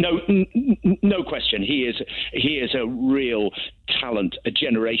 No question. He is a real talent, a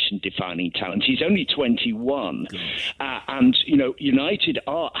generation-defining talent. He's only 21. And, you know, United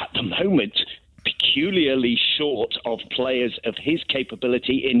are, at the moment, peculiarly short of players of his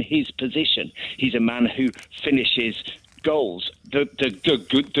capability in his position. He's a man who finishes goals,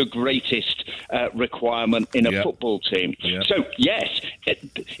 the greatest requirement in a football team. Yeah. So, yes,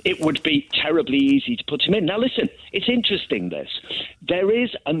 it would be terribly easy to put him in. Now, listen, it's interesting, this. There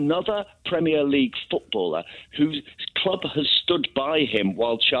is another Premier League footballer whose club has stood by him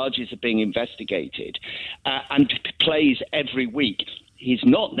while charges are being investigated and plays every week. He's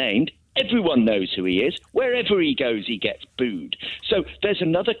not named. Everyone knows who he is. Wherever he goes, he gets booed. So there's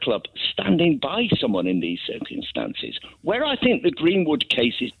another club standing by someone in these circumstances. Where I think the Greenwood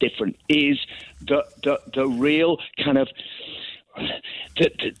case is different is the real kind of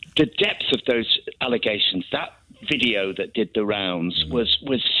the depth of those allegations. That video that did the rounds was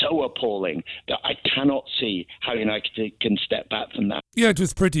so appalling that I cannot see how United can step back from that. Yeah, it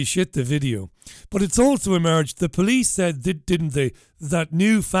was pretty shit, the video. But it's also emerged, the police said, didn't they, that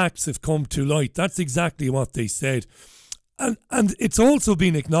new facts have come to light. That's exactly what they said. And it's also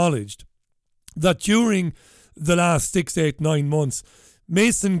been acknowledged that during the last 6, 8, 9 months,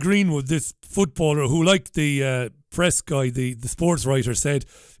 Mason Greenwood, this footballer who, like the press guy, the sports writer said,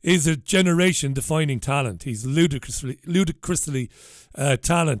 is a generation-defining talent. He's ludicrously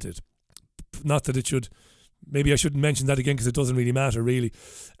talented. Not that it should... Maybe I shouldn't mention that again because it doesn't really matter, really.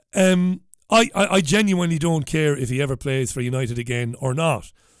 I genuinely don't care if he ever plays for United again or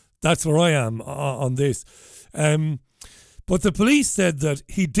not. That's where I am on this. But the police said that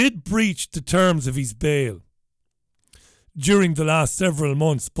he did breach the terms of his bail during the last several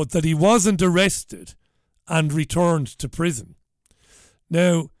months, but that he wasn't arrested and returned to prison.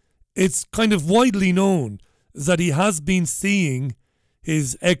 Now, it's kind of widely known that he has been seeing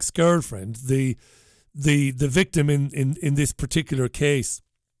his ex-girlfriend, the victim in this particular case.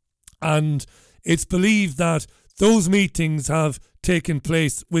 And it's believed that those meetings have taken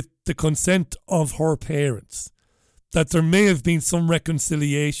place with the consent of her parents, that there may have been some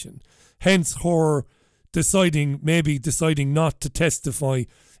reconciliation, hence her deciding not to testify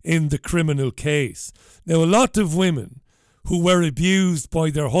in the criminal case. Now, a lot of women who were abused by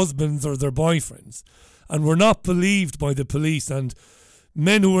their husbands or their boyfriends and were not believed by the police, and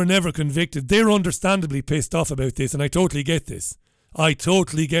men who were never convicted, they're understandably pissed off about this, and I totally get this. I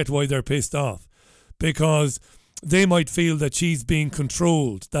totally get why they're pissed off, because they might feel that she's being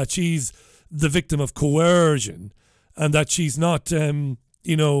controlled, that she's the victim of coercion, and that she's not,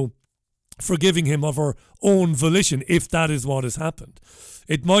 forgiving him of her own volition, if that is what has happened.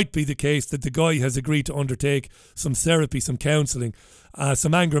 It might be the case that the guy has agreed to undertake some therapy, some counselling,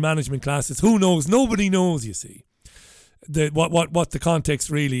 some anger management classes. Who knows? Nobody knows, you see, what the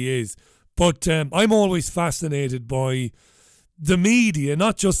context really is. But I'm always fascinated by the media,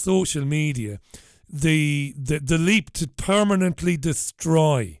 not just social media, the leap to permanently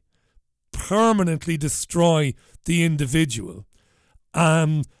destroy the individual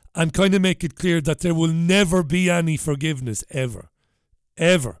and kind of make it clear that there will never be any forgiveness ever.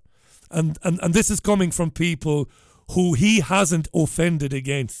 And this is coming from people who he hasn't offended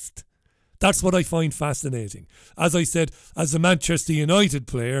against. That's what I find fascinating. As I said, as a Manchester United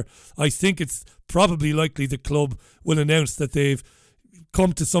player, I think it's probably likely the club will announce that they've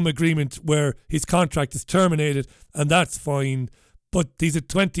come to some agreement where his contract is terminated, and that's fine. But he's a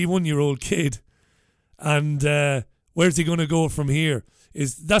 21-year-old kid, and where's he going to go from here?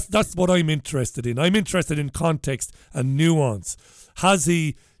 That's what I'm interested in. I'm interested in context and nuance. Has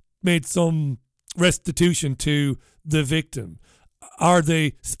he made some restitution to the victim? Are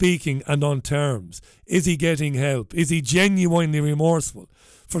they speaking and on terms? Is he getting help? Is he genuinely remorseful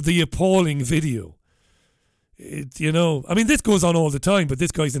for the appalling video? This goes on all the time, but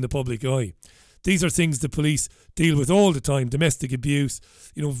this guy's in the public eye. These are things the police deal with all the time. Domestic abuse,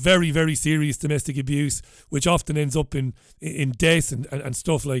 very, very serious domestic abuse, which often ends up in death and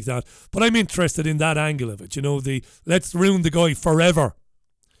stuff like that. But I'm interested in that angle of it. Let's ruin the guy forever.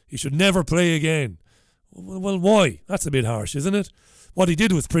 He should never play again. Well, why? That's a bit harsh, isn't it? What he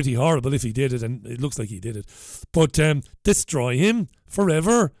did was pretty horrible if he did it, and it looks like he did it. But destroy him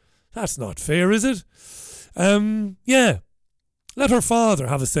forever? That's not fair, is it? Yeah. Let her father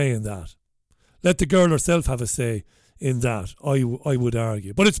have a say in that. Let the girl herself have a say in that, I would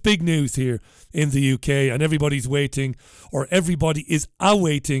argue. But it's big news here in the UK, and everybody's waiting, or everybody is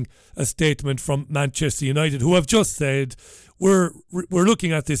awaiting a statement from Manchester United, who have just said, we're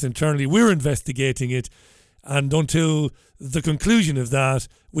looking at this internally, we're investigating it, and until the conclusion of that,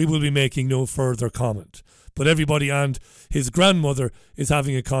 we will be making no further comment. But everybody and his grandmother is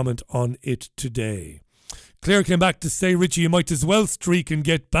having a comment on it today. Claire came back to say, Richie, you might as well streak and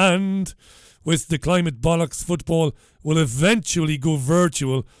get banned. With the climate bollocks, football will eventually go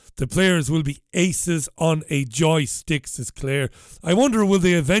virtual. The players will be aces on a joystick, says Claire. I wonder, will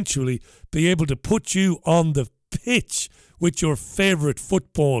they eventually be able to put you on the pitch with your favourite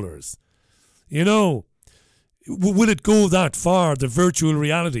footballers? Will it go that far, the virtual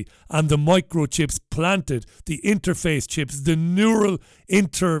reality and the microchips planted, the interface chips, the neural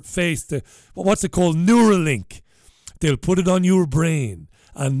interface, what's it called, Neuralink? They'll put it on your brain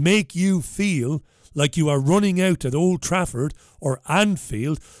and make you feel like you are running out at Old Trafford or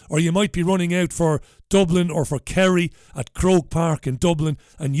Anfield, or you might be running out for Dublin or for Kerry at Croke Park in Dublin,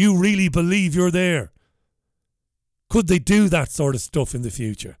 and you really believe you're there. Could they do that sort of stuff in the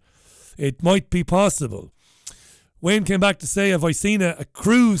future? It might be possible. Wayne came back to say, have I seen a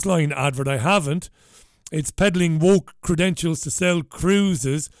cruise line advert? I haven't. It's peddling woke credentials to sell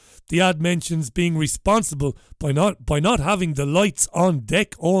cruises. The ad mentions being responsible by not having the lights on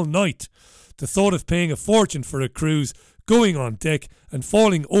deck all night. The thought of paying a fortune for a cruise, going on deck and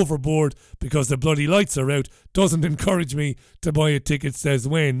falling overboard because the bloody lights are out doesn't encourage me to buy a ticket, says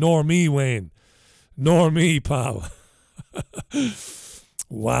Wayne. Nor me, Wayne. Nor me, pal.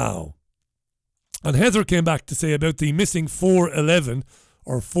 Wow. And Heather came back to say about the missing 411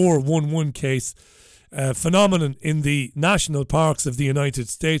 or 411 case phenomenon in the national parks of the United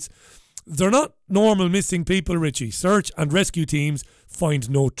States. They're not normal missing people, Richie. Search and rescue teams find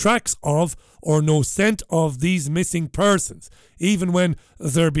no tracks of or no scent of these missing persons, even when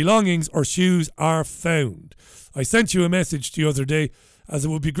their belongings or shoes are found. I sent you a message the other day, as it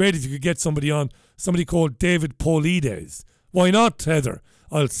would be great if you could get somebody called David Paulides. Why not, Heather?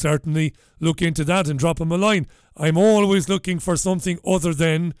 I'll certainly look into that and drop him a line. I'm always looking for something other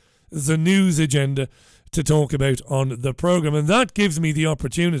than the news agenda to talk about on the programme. And that gives me the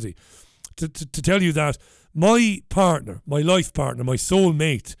opportunity to tell you that my partner, my life partner, my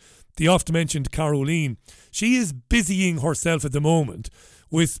soulmate, the oft-mentioned Caroline, she is busying herself at the moment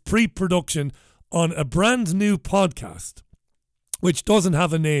with pre-production on a brand new podcast, which doesn't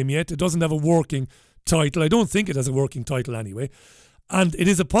have a name yet. It doesn't have a working title. I don't think it has a working title anyway. And it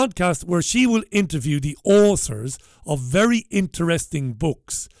is a podcast where she will interview the authors of very interesting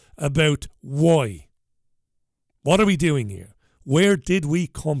books about why. What are we doing here? Where did we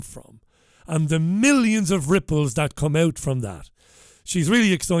come from? And the millions of ripples that come out from that. She's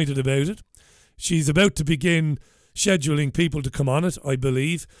really excited about it. She's about to begin scheduling people to come on it, I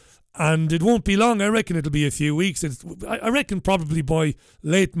believe. And it won't be long. I reckon it'll be a few weeks. I reckon probably by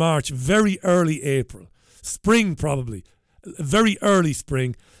late March, very early April. Spring probably. Very early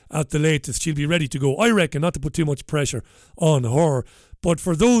spring at the latest. She'll be ready to go. I reckon, not to put too much pressure on her. But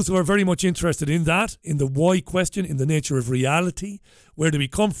for those who are very much interested in that, in the why question, in the nature of reality, where do we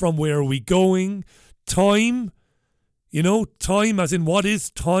come from, where are we going, time, time as in what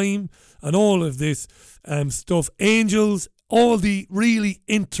is time, and all of this stuff, angels, all the really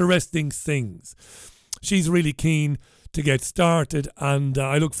interesting things. She's really keen to get started, and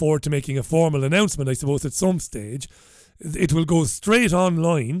I look forward to making a formal announcement, I suppose, at some stage. It will go straight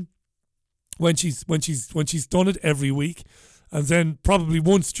online when she's done it every week, and then probably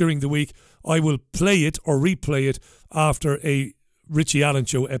once during the week I will play it or replay it after a Richie Allen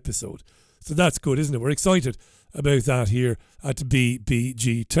Show episode. So that's good, isn't it? We're excited about that here at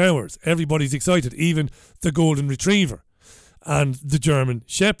BBG Towers. Everybody's excited, even the Golden Retriever and the German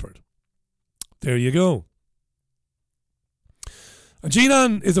Shepherd. There you go. And Jean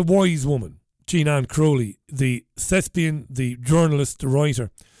Ann is a wise woman. Jean Ann Crowley, the thespian, the journalist, the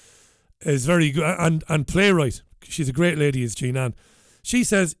writer, is very good, and playwright. She's a great lady, is Jean Ann. She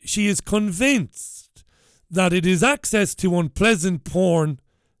says she is convinced that it is access to unpleasant porn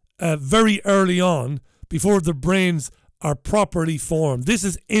very early on, before the brains are properly formed. This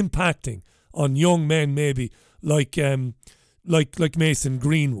is impacting on young men, maybe like Mason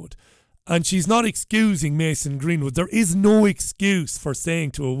Greenwood. And she's not excusing Mason Greenwood. There is no excuse for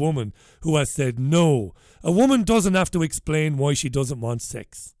saying to a woman who has said no. A woman doesn't have to explain why she doesn't want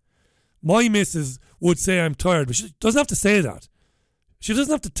sex. My missus would say I'm tired, but she doesn't have to say that. She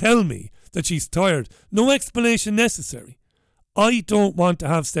doesn't have to tell me that she's tired. No explanation necessary. I don't want to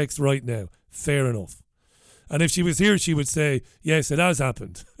have sex right now. Fair enough. And if she was here, she would say, yes, it has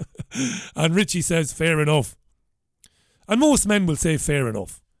happened. And Richie says, fair enough. And most men will say, fair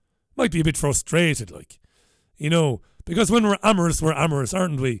enough. Might be a bit frustrated, because when we're amorous,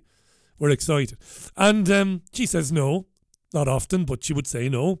 aren't we? We're excited. And she says no, not often, but she would say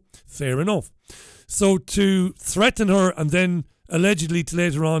no, fair enough. So to threaten her and then allegedly to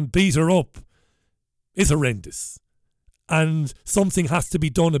later on beat her up is horrendous. And something has to be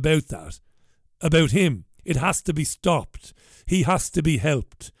done about that, about him. It has to be stopped. He has to be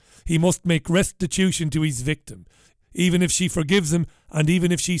helped. He must make restitution to his victim, even if she forgives him and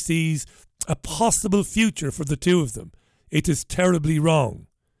even if she sees a possible future for the two of them. It is terribly wrong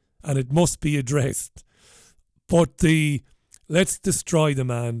and it must be addressed. But let's destroy the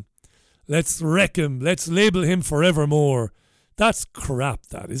man, let's wreck him, let's label him forevermore, that's crap,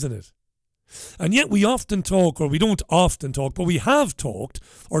 that, isn't it? And yet we often talk, or we don't often talk, but we have talked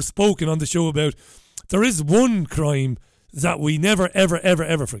or spoken on the show about there is one crime that we never, ever, ever,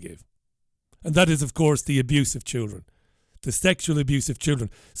 ever forgive. And that is, of course, the abuse of children, the sexual abuse of children.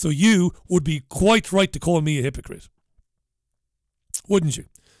 So you would be quite right to call me a hypocrite, wouldn't you?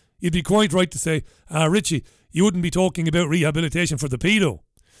 You'd be quite right to say, Richie, you wouldn't be talking about rehabilitation for the pedo.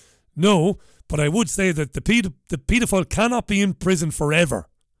 No, but I would say that the paedophile cannot be in prison forever.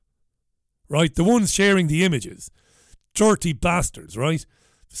 Right? The ones sharing the images. Dirty bastards, right?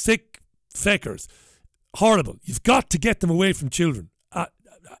 Sick feckers. Horrible. You've got to get them away from children.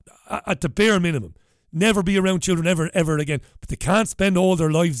 At the bare minimum. Never be around children ever again. But they can't spend all their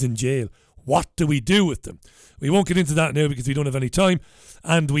lives in jail. What do we do with them? We won't get into that now because we don't have any time.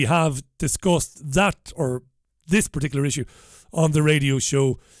 And we have discussed that or this particular issue on the radio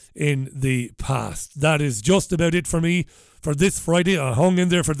show in the past. That is just about it for me for this Friday. I hung in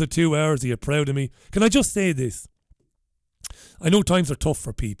there for the 2 hours. Are you proud of me? Can I just say this? I know times are tough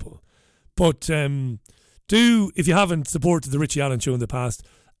for people, but if you haven't supported the Richie Allen Show in the past,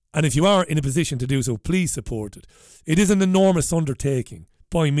 and if you are in a position to do so, please support it. It is an enormous undertaking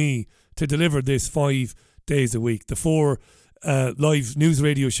by me to deliver this 5 days a week, the 4 live news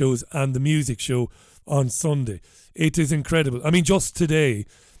radio shows and the music show on Sunday. It is incredible. I mean, just today,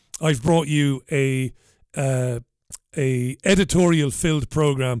 I've brought you a editorial filled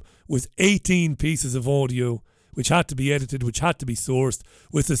program with 18 pieces of audio which had to be edited, which had to be sourced,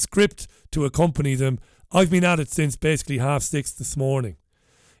 with a script to accompany them. I've been at it since basically 6:30 this morning.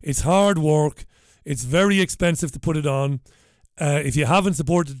 It's hard work. It's very expensive to put it on. If you haven't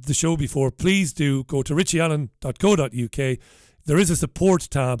supported the show before, please do go to richieallen.co.uk. There is a support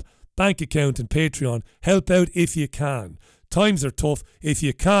tab, bank account and Patreon. Help out if you can. Times are tough. If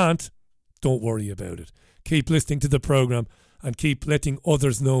you can't, don't worry about it. Keep listening to the programme and keep letting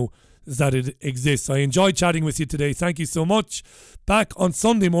others know that it exists. I enjoyed chatting with you today. Thank you so much. Back on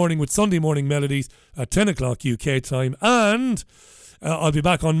Sunday morning with Sunday Morning Melodies at 10 o'clock UK time. And I'll be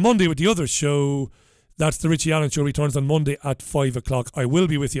back on Monday with the other show. That's the Richie Allen Show, returns on Monday at 5 o'clock. I will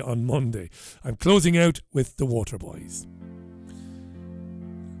be with you on Monday. I'm closing out with the Waterboys.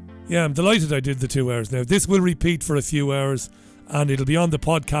 Yeah, I'm delighted I did the 2 hours now. This will repeat for a few hours and it'll be on the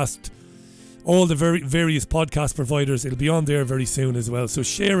podcast, all the various podcast providers. It'll be on there very soon as well. So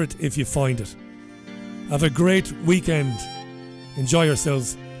share it if you find it. Have a great weekend. Enjoy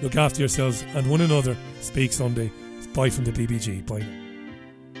yourselves. Look after yourselves and one another. Speak Sunday. Bye from the BBG. Bye now.